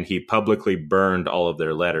happening. And he publicly burned all of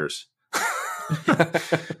their letters,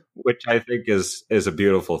 which I think is a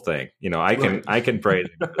beautiful thing. I can praise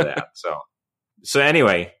him for that. So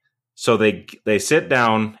anyway, so they sit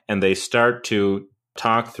down and they start to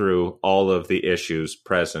talk through all of the issues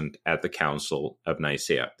present at the Council of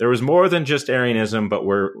Nicaea. There was more than just Arianism, but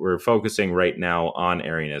we're focusing right now on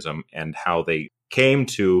Arianism and how they came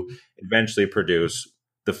to eventually produce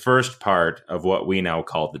the first part of what we now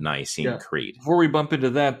call the Nicene Creed. Before we bump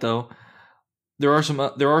into that, though, there are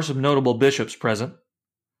some notable bishops present.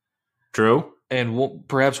 True. And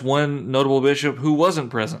perhaps one notable bishop who wasn't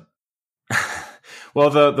present. Well,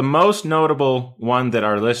 the most notable one that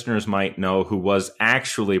our listeners might know who was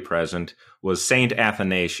actually present was Saint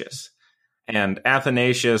Athanasius. And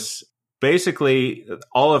Athanasius, basically,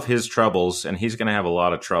 all of his troubles, and he's going to have a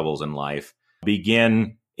lot of troubles in life,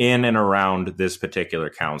 begin in and around this particular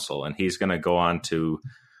council. And he's going to go on to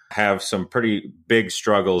have some pretty big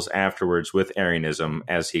struggles afterwards with Arianism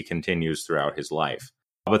as he continues throughout his life.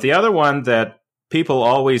 But the other one that people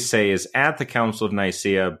always say is at the Council of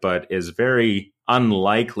Nicaea, but is very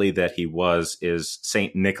unlikely that he was, is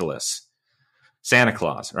St. Nicholas, Santa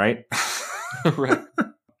Claus, right? Right.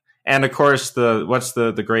 And of course, what's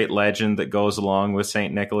the great legend that goes along with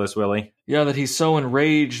St. Nicholas, Willie? Yeah, that he's so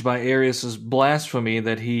enraged by Arius's blasphemy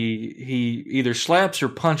that he either slaps or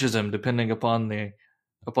punches him, depending upon the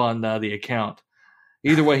account.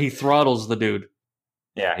 Either way, he throttles the dude.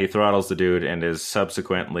 Yeah, he throttles the dude and is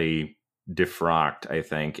subsequently defrocked, I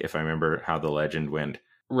think, if I remember how the legend went.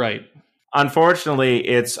 Right. Unfortunately,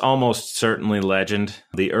 it's almost certainly legend.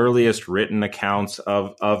 The earliest written accounts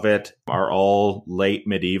of it are all late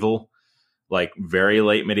medieval, like very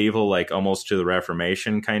late medieval, like almost to the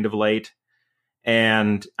Reformation kind of late.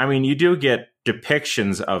 And I mean, you do get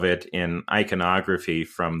depictions of it in iconography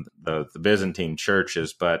from the Byzantine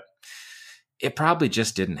churches, but it probably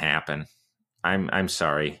just didn't happen. I'm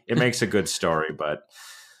sorry. It makes a good story, but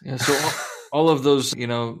yeah. So all of those,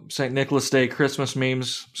 St. Nicholas Day Christmas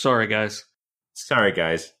memes. Sorry, guys. Sorry,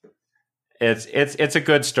 guys. It's a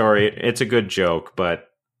good story. It's a good joke, but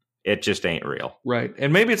it just ain't real. Right.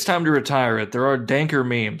 And maybe it's time to retire it. There are danker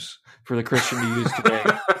memes for the Christian to use today.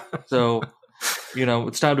 So,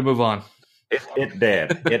 it's time to move on. It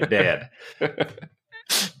did.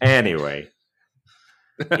 Anyway.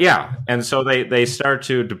 Yeah. And so they start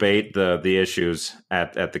to debate the issues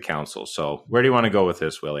at the council. So where do you want to go with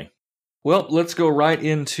this, Willie? Well, let's go right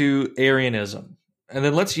into Arianism. And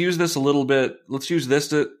then let's use this a little bit. Let's use this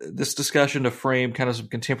discussion to frame kind of some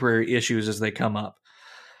contemporary issues as they come up.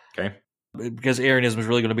 Okay. Because Arianism is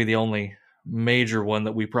really going to be the only major one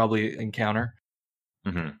that we probably encounter.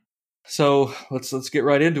 Mm-hmm. So let's get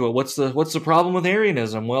right into it. What's the problem with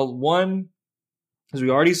Arianism? Well, one, as we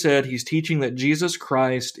already said, he's teaching that Jesus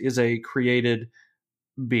Christ is a created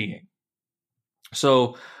being.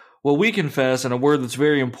 So what we confess, and a word that's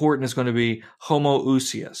very important, is going to be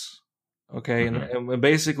homoousios. Okay, Mm-hmm. and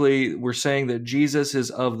basically we're saying that Jesus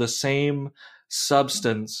is of the same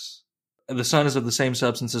substance, the Son is of the same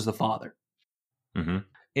substance as the Father. Mm-hmm.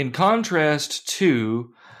 In contrast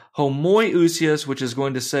to homoiousios, which is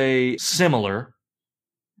going to say similar,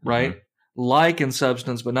 right? Mm-hmm. Like in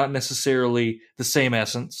substance, but not necessarily the same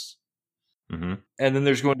essence. Mm-hmm. And then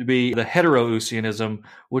there's going to be the heterousianism,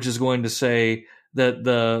 which is going to say that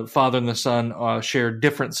the Father and the Son share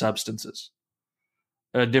different substances,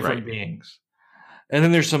 different beings. And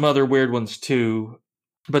then there's some other weird ones too,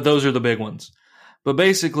 but those are the big ones. But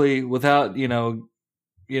basically, without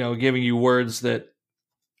giving you words that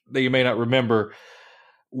you may not remember,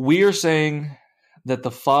 we are saying that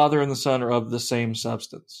the Father and the Son are of the same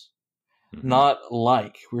substance, not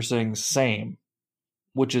like. We're saying same,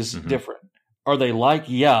 which is different. Are they like?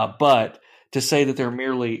 Yeah, but to say that they're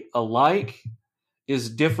merely alike is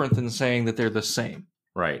different than saying that they're the same.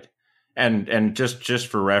 Right. And just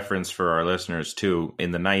for reference for our listeners too,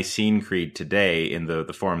 in the Nicene Creed today, in the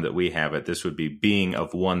form that we have it, this would be being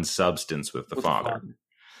of one substance with the Father,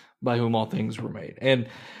 by whom all things were made. And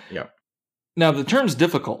yeah. Now the term's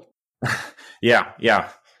difficult. Yeah.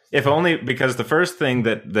 If only because the first thing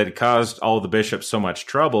that caused all the bishops so much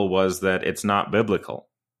trouble was that it's not biblical.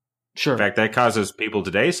 Sure. In fact, that causes people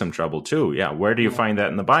today some trouble too. Yeah. Where do you find that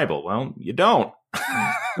in the Bible? Well, you don't.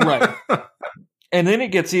 Right. And then it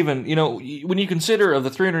gets even, when you consider of the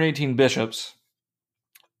 318 bishops,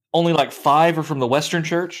 only like 5 are from the Western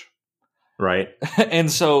Church. Right.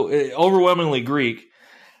 And so overwhelmingly Greek.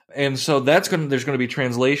 And so there's going to be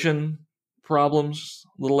translation problems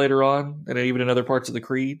a little later on, and even in other parts of the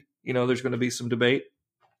creed, there's going to be some debate,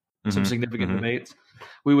 some significant debates.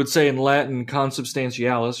 We would say in Latin,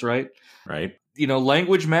 consubstantialis, right? Right.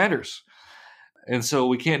 Language matters. And so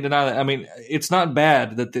we can't deny that. I mean, it's not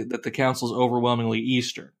bad that the council is overwhelmingly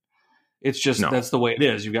Eastern. It's just that's the way it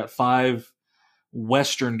is. You've got 5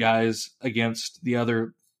 Western guys against the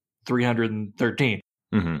other 313.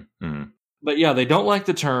 But yeah, they don't like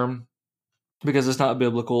the term because it's not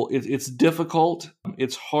biblical. It's difficult.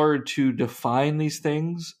 It's hard to define these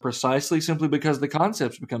things precisely simply because the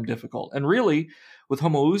concepts become difficult. And really, with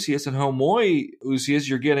homoousios and homoiousios,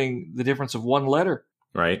 you're getting the difference of one letter.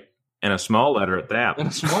 Right. And a small letter at that. And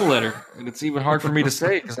a small letter. And it's even hard for me to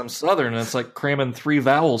say because I'm Southern, and it's like cramming 3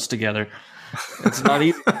 vowels together. It's not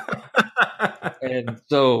easy. And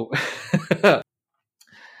so, but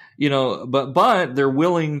they're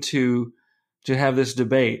willing to have this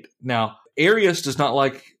debate. Now, Arius does not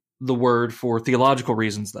like the word for theological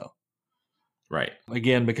reasons, though. Right.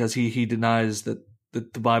 Again, because he denies that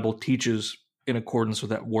the Bible teaches in accordance with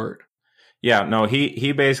that word. Yeah, no,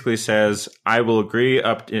 he basically says, I will agree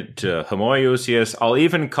up to homoiousios. I'll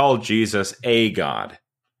even call Jesus a God.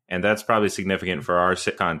 And that's probably significant for our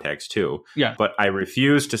context too. Yeah. But I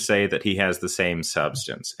refuse to say that he has the same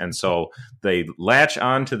substance. And so they latch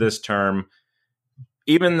on to this term,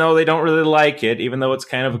 even though they don't really like it, even though it's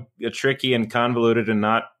kind of tricky and convoluted and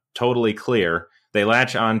not totally clear, they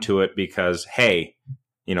latch onto it because, hey,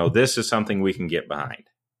 this is something we can get behind.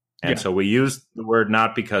 And so we use the word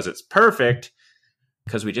not because it's perfect,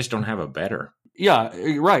 because we just don't have a better. Yeah,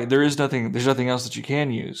 right. There's nothing else that you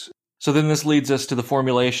can use. So then this leads us to the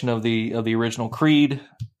formulation of the original creed,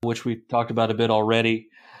 which we talked about a bit already,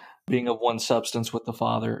 being of one substance with the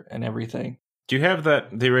Father and everything. Do you have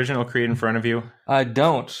the original creed in front of you? I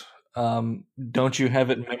don't. Don't you have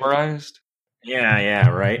it memorized? Yeah,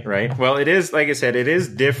 right. Well, it is, like I said, it is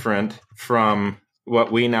different from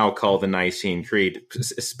what we now call the Nicene Creed,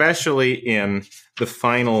 especially in the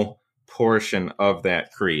final portion of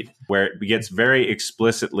that creed, where it gets very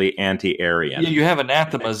explicitly anti-Arian. Yeah, you have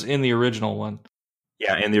anathemas in the original one.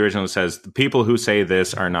 Yeah, in the original it says, the people who say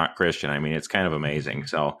this are not Christian. I mean, it's kind of amazing.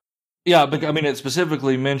 So, yeah, but I mean, it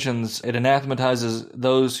specifically mentions, it anathematizes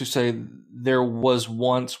those who say there was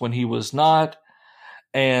once when he was not,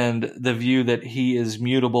 and the view that he is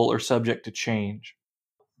mutable or subject to change.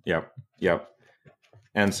 Yep.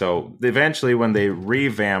 And so eventually when they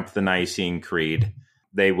revamp the Nicene Creed,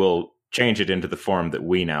 they will change it into the form that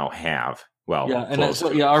we now have. Well, yeah, and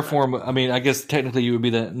so our form, I mean, I guess technically you would be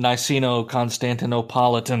the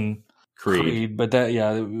Niceno-Constantinopolitan Creed, but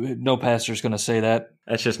no pastor's going to say that.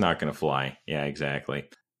 That's just not going to fly. Yeah, exactly.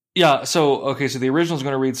 Yeah, so the original is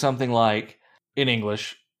going to read something like, in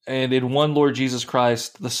English, and in one Lord Jesus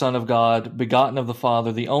Christ, the Son of God, begotten of the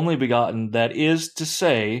Father, the only begotten, that is to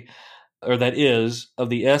say, or that is, of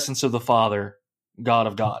the essence of the Father, God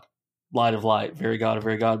of God, light of light, very God of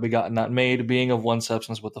very God, begotten, not made, being of one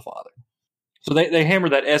substance with the Father. So they hammer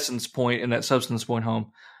that essence point and that substance point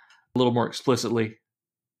home a little more explicitly,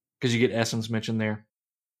 because you get essence mentioned there.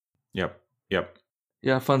 Yep.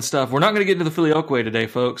 Yeah, fun stuff. We're not going to get into the filioque today,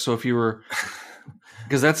 folks, so if you were...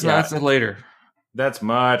 Because that's not later. That's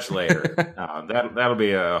much later. That'll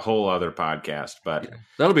be a whole other podcast, but... Yeah,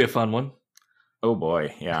 that'll be a fun one. Oh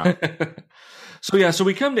boy, yeah. So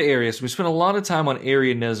we come to Arius. We spend a lot of time on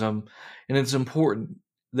Arianism, and it's important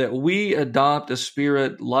that we adopt a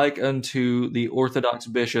spirit like unto the Orthodox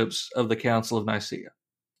bishops of the Council of Nicaea,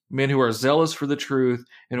 men who are zealous for the truth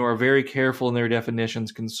and who are very careful in their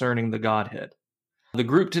definitions concerning the Godhead. The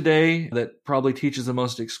group today that probably teaches the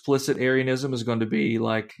most explicit Arianism is going to be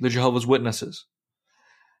like the Jehovah's Witnesses.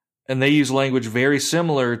 And they use language very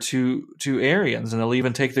similar to Arians, and they'll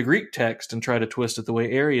even take the Greek text and try to twist it the way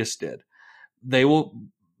Arius did. They will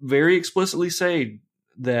very explicitly say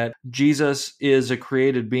that Jesus is a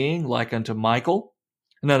created being like unto Michael.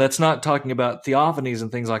 Now, that's not talking about theophanies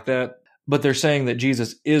and things like that, but they're saying that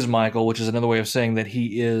Jesus is Michael, which is another way of saying that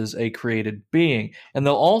he is a created being. And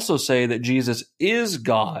they'll also say that Jesus is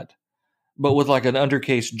God, but with like an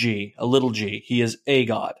undercase G, a little g. He is a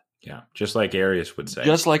God. Yeah, just like Arius would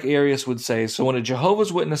say. So when a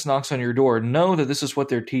Jehovah's Witness knocks on your door, know that this is what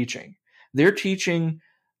they're teaching. They're teaching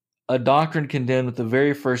a doctrine condemned at the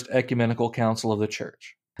very first ecumenical council of the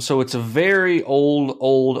church. So it's a very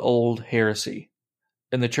old heresy.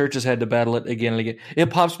 And the church has had to battle it again and again.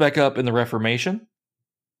 It pops back up in the Reformation,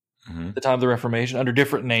 the time of the Reformation, under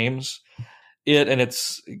different names. It and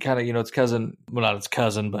it's kind of, its cousin, well, not its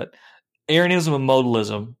cousin, but Arianism and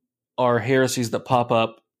modalism are heresies that pop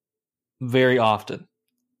up very often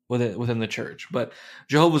within the church. But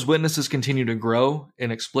Jehovah's Witnesses continue to grow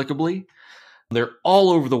inexplicably. They're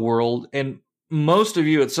all over the world, and most of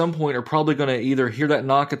you at some point are probably going to either hear that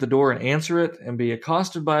knock at the door and answer it and be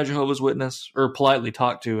accosted by a Jehovah's Witness, or politely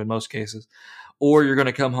talked to in most cases, or you're going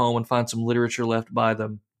to come home and find some literature left by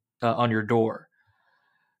them on your door.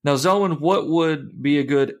 Now, Zelwyn, what would be a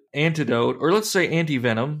good antidote, or let's say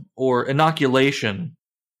antivenom, or inoculation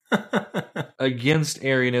against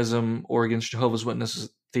Arianism or against Jehovah's Witnesses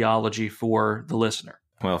theology for the listener?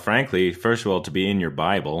 Well, frankly, first of all, to be in your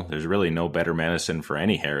Bible, there's really no better medicine for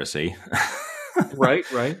any heresy. Right.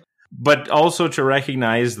 But also to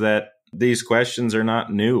recognize that these questions are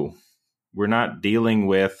not new. We're not dealing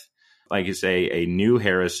with, like you say, a new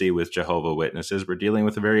heresy with Jehovah's Witnesses. We're dealing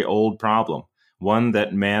with a very old problem, one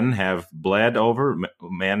that men have bled over,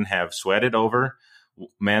 men have sweated over,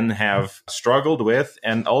 men have struggled with,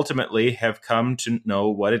 and ultimately have come to know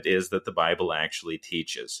what it is that the Bible actually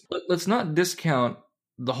teaches. Let's not discount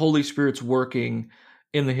the Holy Spirit's working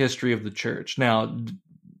in the history of the church. Now,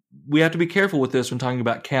 we have to be careful with this when talking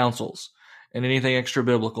about councils and anything extra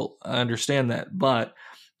biblical. I understand that, but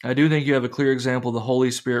I do think you have a clear example of the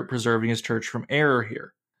Holy Spirit preserving his church from error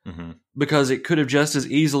here, because it could have just as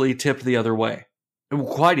easily tipped the other way. It will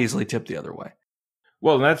quite easily tip the other way.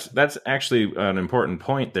 Well, that's actually an important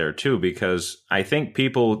point there too, because I think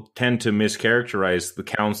people tend to mischaracterize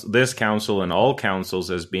this council and all councils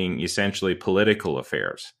as being essentially political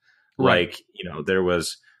affairs. Right. Like, there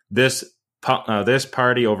was this this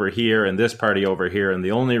party over here and this party over here, and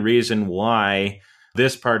the only reason why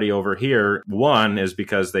this party over here won is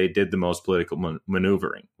because they did the most political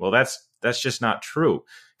maneuvering. Well, that's just not true.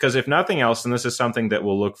 Because if nothing else, and this is something that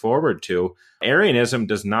we'll look forward to, Arianism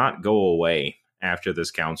does not go away after this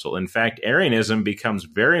council. In fact, Arianism becomes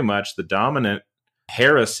very much the dominant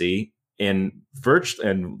heresy in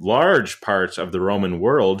large parts of the Roman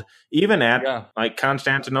world, even at like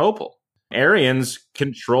Constantinople. Arians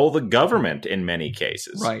control the government in many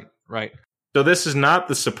cases. Right. So this is not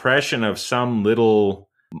the suppression of some little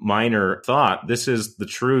minor thought. This is the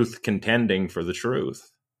truth contending for the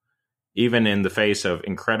truth, even in the face of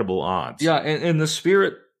incredible odds. Yeah, and the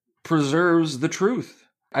Spirit preserves the truth.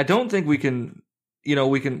 I don't think we can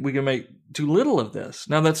make too little of this.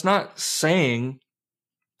 Now, that's not saying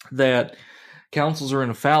that councils are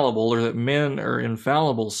infallible or that men are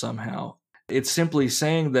infallible somehow. It's simply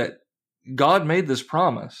saying that God made this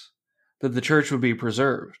promise that the church would be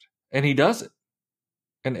preserved, and he does it.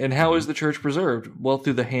 And how is the church preserved? Well,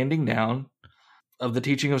 through the handing down of the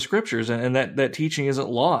teaching of scriptures, and that teaching isn't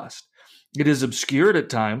lost. It is obscured at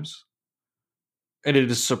times, and it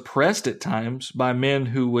is suppressed at times by men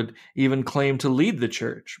who would even claim to lead the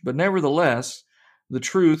church. But nevertheless, the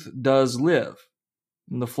truth does live,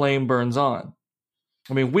 and the flame burns on.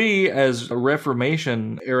 I mean, we as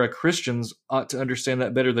Reformation-era Christians ought to understand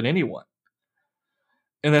that better than anyone.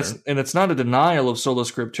 And it's not a denial of sola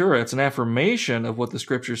scriptura. It's an affirmation of what the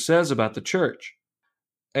Scripture says about the church.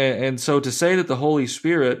 And so to say that the Holy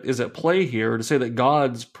Spirit is at play here, or to say that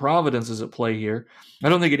God's providence is at play here, I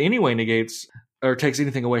don't think it in any way negates or takes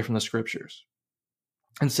anything away from the Scriptures.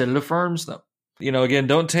 Instead, it affirms them. Again,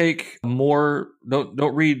 don't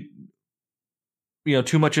read,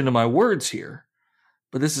 too much into my words here.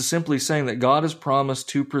 But this is simply saying that God has promised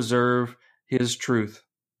to preserve his truth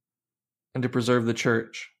and to preserve the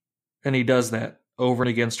church. And he does that over and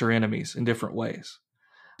against her enemies in different ways.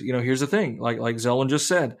 Here's the thing, like Zelwyn just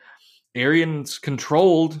said, Arians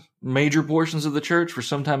controlled major portions of the church for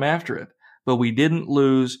some time after it, but we didn't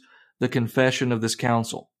lose the confession of this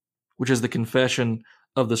council, which is the confession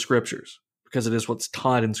of the Scriptures, because it is what's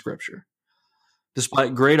taught in Scripture.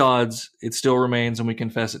 Despite great odds, it still remains, and we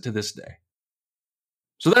confess it to this day.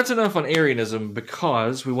 So that's enough on Arianism,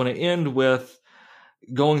 because we want to end with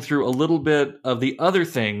going through a little bit of the other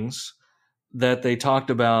things that they talked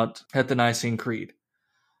about at the Nicene Creed.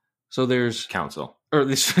 So there's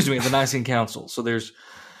the Nicene Council. So there's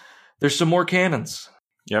some more canons.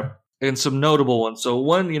 Yep. And some notable ones. So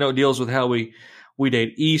one, deals with how we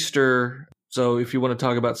date Easter. So if you want to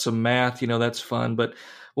talk about some math, that's fun. But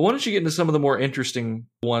why don't you get into some of the more interesting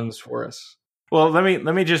ones for us? Well,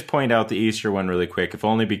 let me just point out the Easter one really quick, if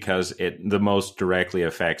only because it the most directly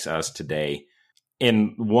affects us today.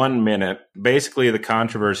 In 1 minute, basically the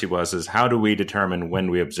controversy is how do we determine when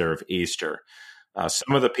we observe Easter?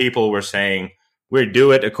 Some of the people were saying we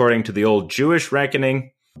do it according to the old Jewish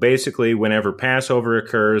reckoning. Basically, whenever Passover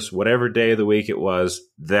occurs, whatever day of the week it was,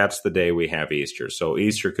 that's the day we have Easter. So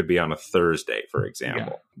Easter could be on a Thursday, for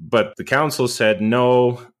example. Yeah. But the council said,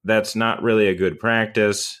 no, that's not really a good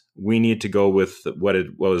practice. We need to go with what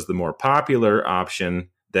was the more popular option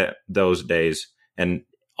that those days, and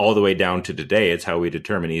all the way down to today. It's how we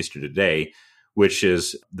determine Easter today, which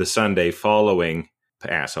is the Sunday following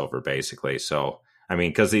Passover, basically. So,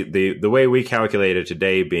 because the way we calculate it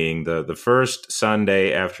today being the first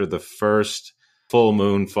Sunday after the first full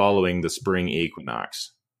moon following the spring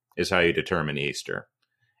equinox is how you determine Easter.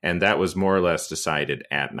 And that was more or less decided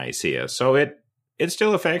at Nicaea. So it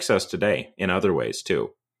still affects us today in other ways,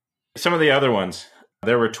 too. Some of the other ones,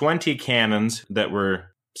 there were 20 canons that were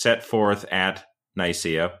set forth at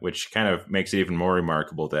Nicaea, which kind of makes it even more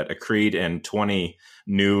remarkable that a creed and 20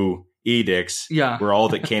 new edicts were all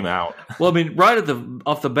that came out. Well, right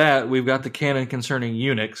off the bat, we've got the canon concerning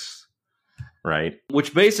eunuchs. Right.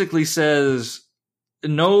 Which basically says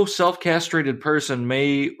no self-castrated person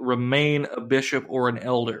may remain a bishop or an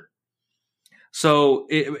elder. So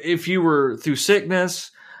if you were through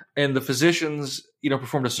sickness and the physicians,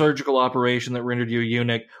 performed a surgical operation that rendered you a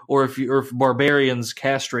eunuch, or if barbarians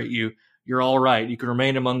castrate you, you're all right. You can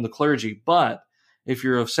remain among the clergy. But if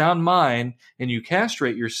you're of sound mind and you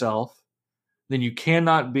castrate yourself, then you can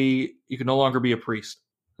no longer be a priest.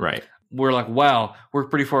 Right. We're like, wow, we're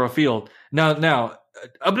pretty far afield. Now, up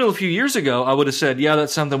until a few years ago, I would have said, yeah,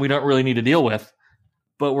 that's something we don't really need to deal with.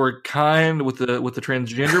 but we're kind with the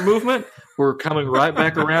transgender movement. We're coming right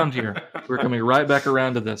back around here. We're coming right back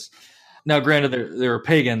around to this. Now, granted, there are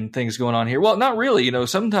pagan things going on here. Well, not really.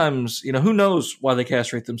 Sometimes, who knows why they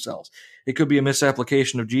castrate themselves? It could be a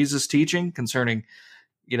misapplication of Jesus' teaching concerning,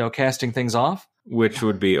 casting things off. Which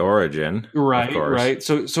would be Origen, right? Of course. Right.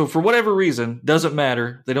 So for whatever reason, doesn't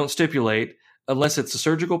matter. They don't stipulate unless it's a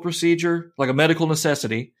surgical procedure, like a medical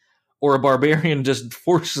necessity, or a barbarian just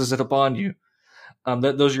forces it upon you.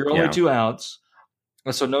 Those are your only two outs.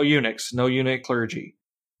 So no eunuchs, no eunuch clergy.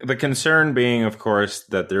 The concern being, of course,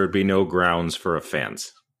 that there would be no grounds for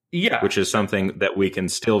offense. Yeah. Which is something that we can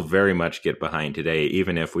still very much get behind today,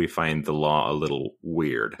 even if we find the law a little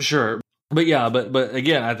weird. Sure. But yeah, but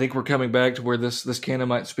again, I think we're coming back to where this canon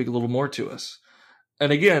might speak a little more to us.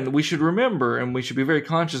 And again, we should remember, and we should be very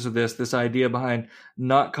conscious of this idea behind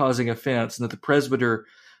not causing offense, and that the presbyter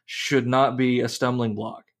should not be a stumbling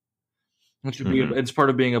block. It should be, it's part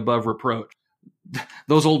of being above reproach.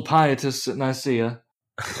 Those old pietists at Nicaea.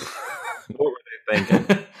 What were they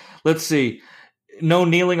thinking? Let's see. No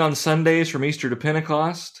kneeling on Sundays from Easter to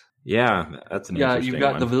Pentecost. Yeah, that's an interesting one. You've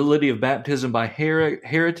got the validity of baptism by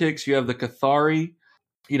heretics. You have the Cathari,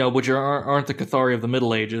 which aren't the Cathari of the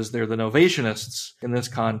Middle Ages. They're the Novatianists in this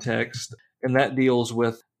context. And that deals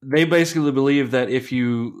with, they basically believe that if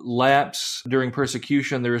you lapse during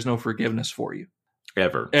persecution, there is no forgiveness for you.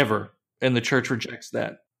 Ever. And the church rejects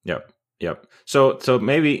that. Yep. So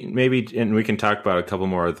maybe, and we can talk about a couple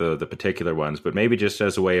more of the particular ones, but maybe just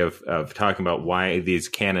as a way of talking about why these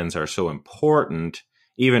canons are so important,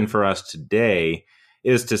 even for us today,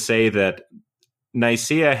 is to say that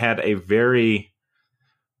Nicaea had a very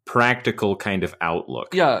practical kind of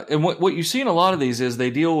outlook. Yeah, and what you see in a lot of these is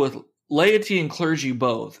they deal with laity and clergy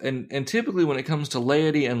both. And typically when it comes to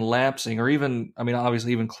laity and lapsing, or even,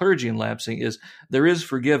 obviously even clergy and lapsing, there is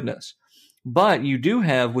forgiveness. But you do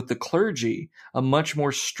have, with the clergy, a much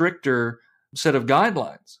more stricter set of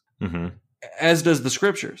guidelines, as does the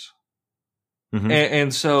scriptures.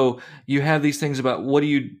 And so you have these things about what do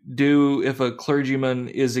you do if a clergyman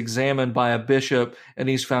is examined by a bishop and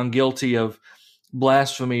he's found guilty of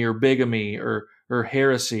blasphemy or bigamy or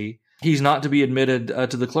heresy. He's not to be admitted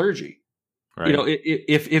to the clergy. Right.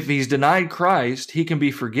 If he's denied Christ, he can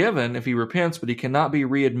be forgiven if he repents, but he cannot be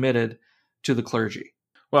readmitted to the clergy.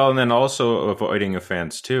 Well, and then also avoiding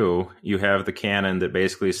offense, too, you have the canon that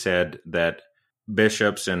basically said that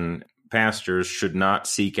bishops and pastors should not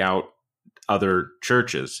seek out other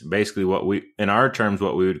churches. Basically, in our terms,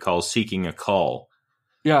 what we would call seeking a call.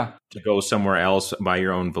 Yeah. To go somewhere else by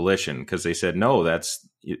your own volition, because they said, no, that's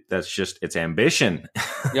just, it's ambition.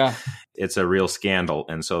 Yeah. It's a real scandal.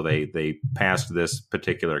 And so they passed this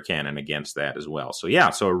particular canon against that as well. So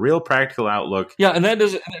a real practical outlook. Yeah, and that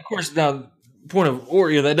doesn't, and of course, now, point of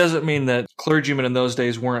order, that doesn't mean that clergymen in those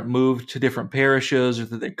days weren't moved to different parishes or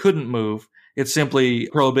that they couldn't move. It's simply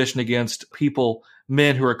prohibition against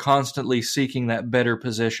men who are constantly seeking that better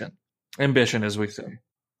position. Ambition, as we say.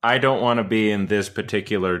 I don't want to be in this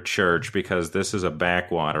particular church because this is a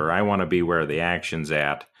backwater. I want to be where the action's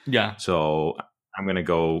at. Yeah. So I'm going to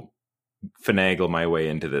go finagle my way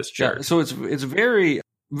into this church. Yeah, so it's very,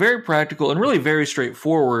 very practical and really very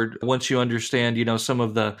straightforward once you understand, some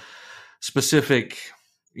of the specific,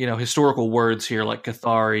 historical words here like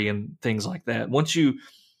Cathari and things like that. Once you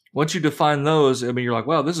define those, you're like,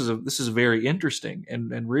 wow, this is very interesting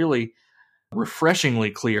and really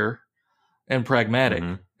refreshingly clear and pragmatic,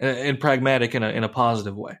 and pragmatic in a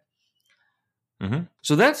positive way.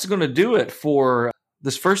 So that's going to do it for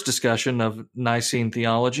this first discussion of Nicene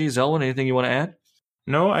theology. Zelwyn, anything you want to add?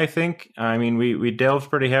 No, I think, we delved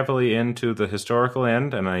pretty heavily into the historical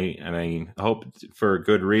end, and I hope for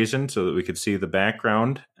good reason so that we could see the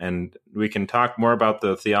background, and we can talk more about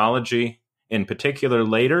the theology in particular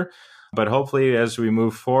later, but hopefully as we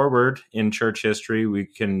move forward in church history, we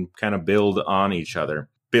can kind of build on each other,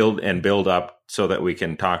 build up so that we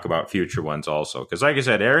can talk about future ones also. Because like I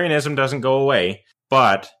said, Arianism doesn't go away,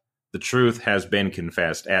 but the truth has been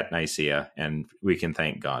confessed at Nicaea, and we can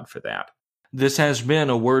thank God for that. This has been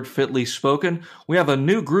a Word Fitly Spoken. We have a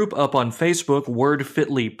new group up on Facebook, Word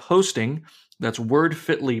Fitly Posting. That's Word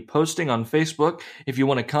Fitly Posting on Facebook. If you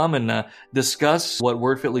want to come and discuss what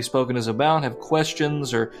Word Fitly Spoken is about, have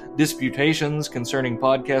questions or disputations concerning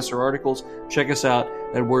podcasts or articles, check us out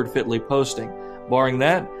at Word Fitly Posting. Barring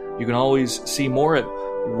that, you can always see more at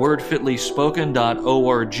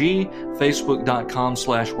wordfitlyspoken.org,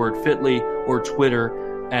 facebook.com/wordfitly, or Twitter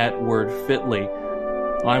 @wordfitly.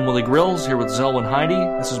 I'm Willie Grills here with Zelwyn Heidi.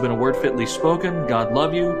 This has been a Word Fitly Spoken. God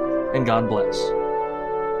love you, and God bless.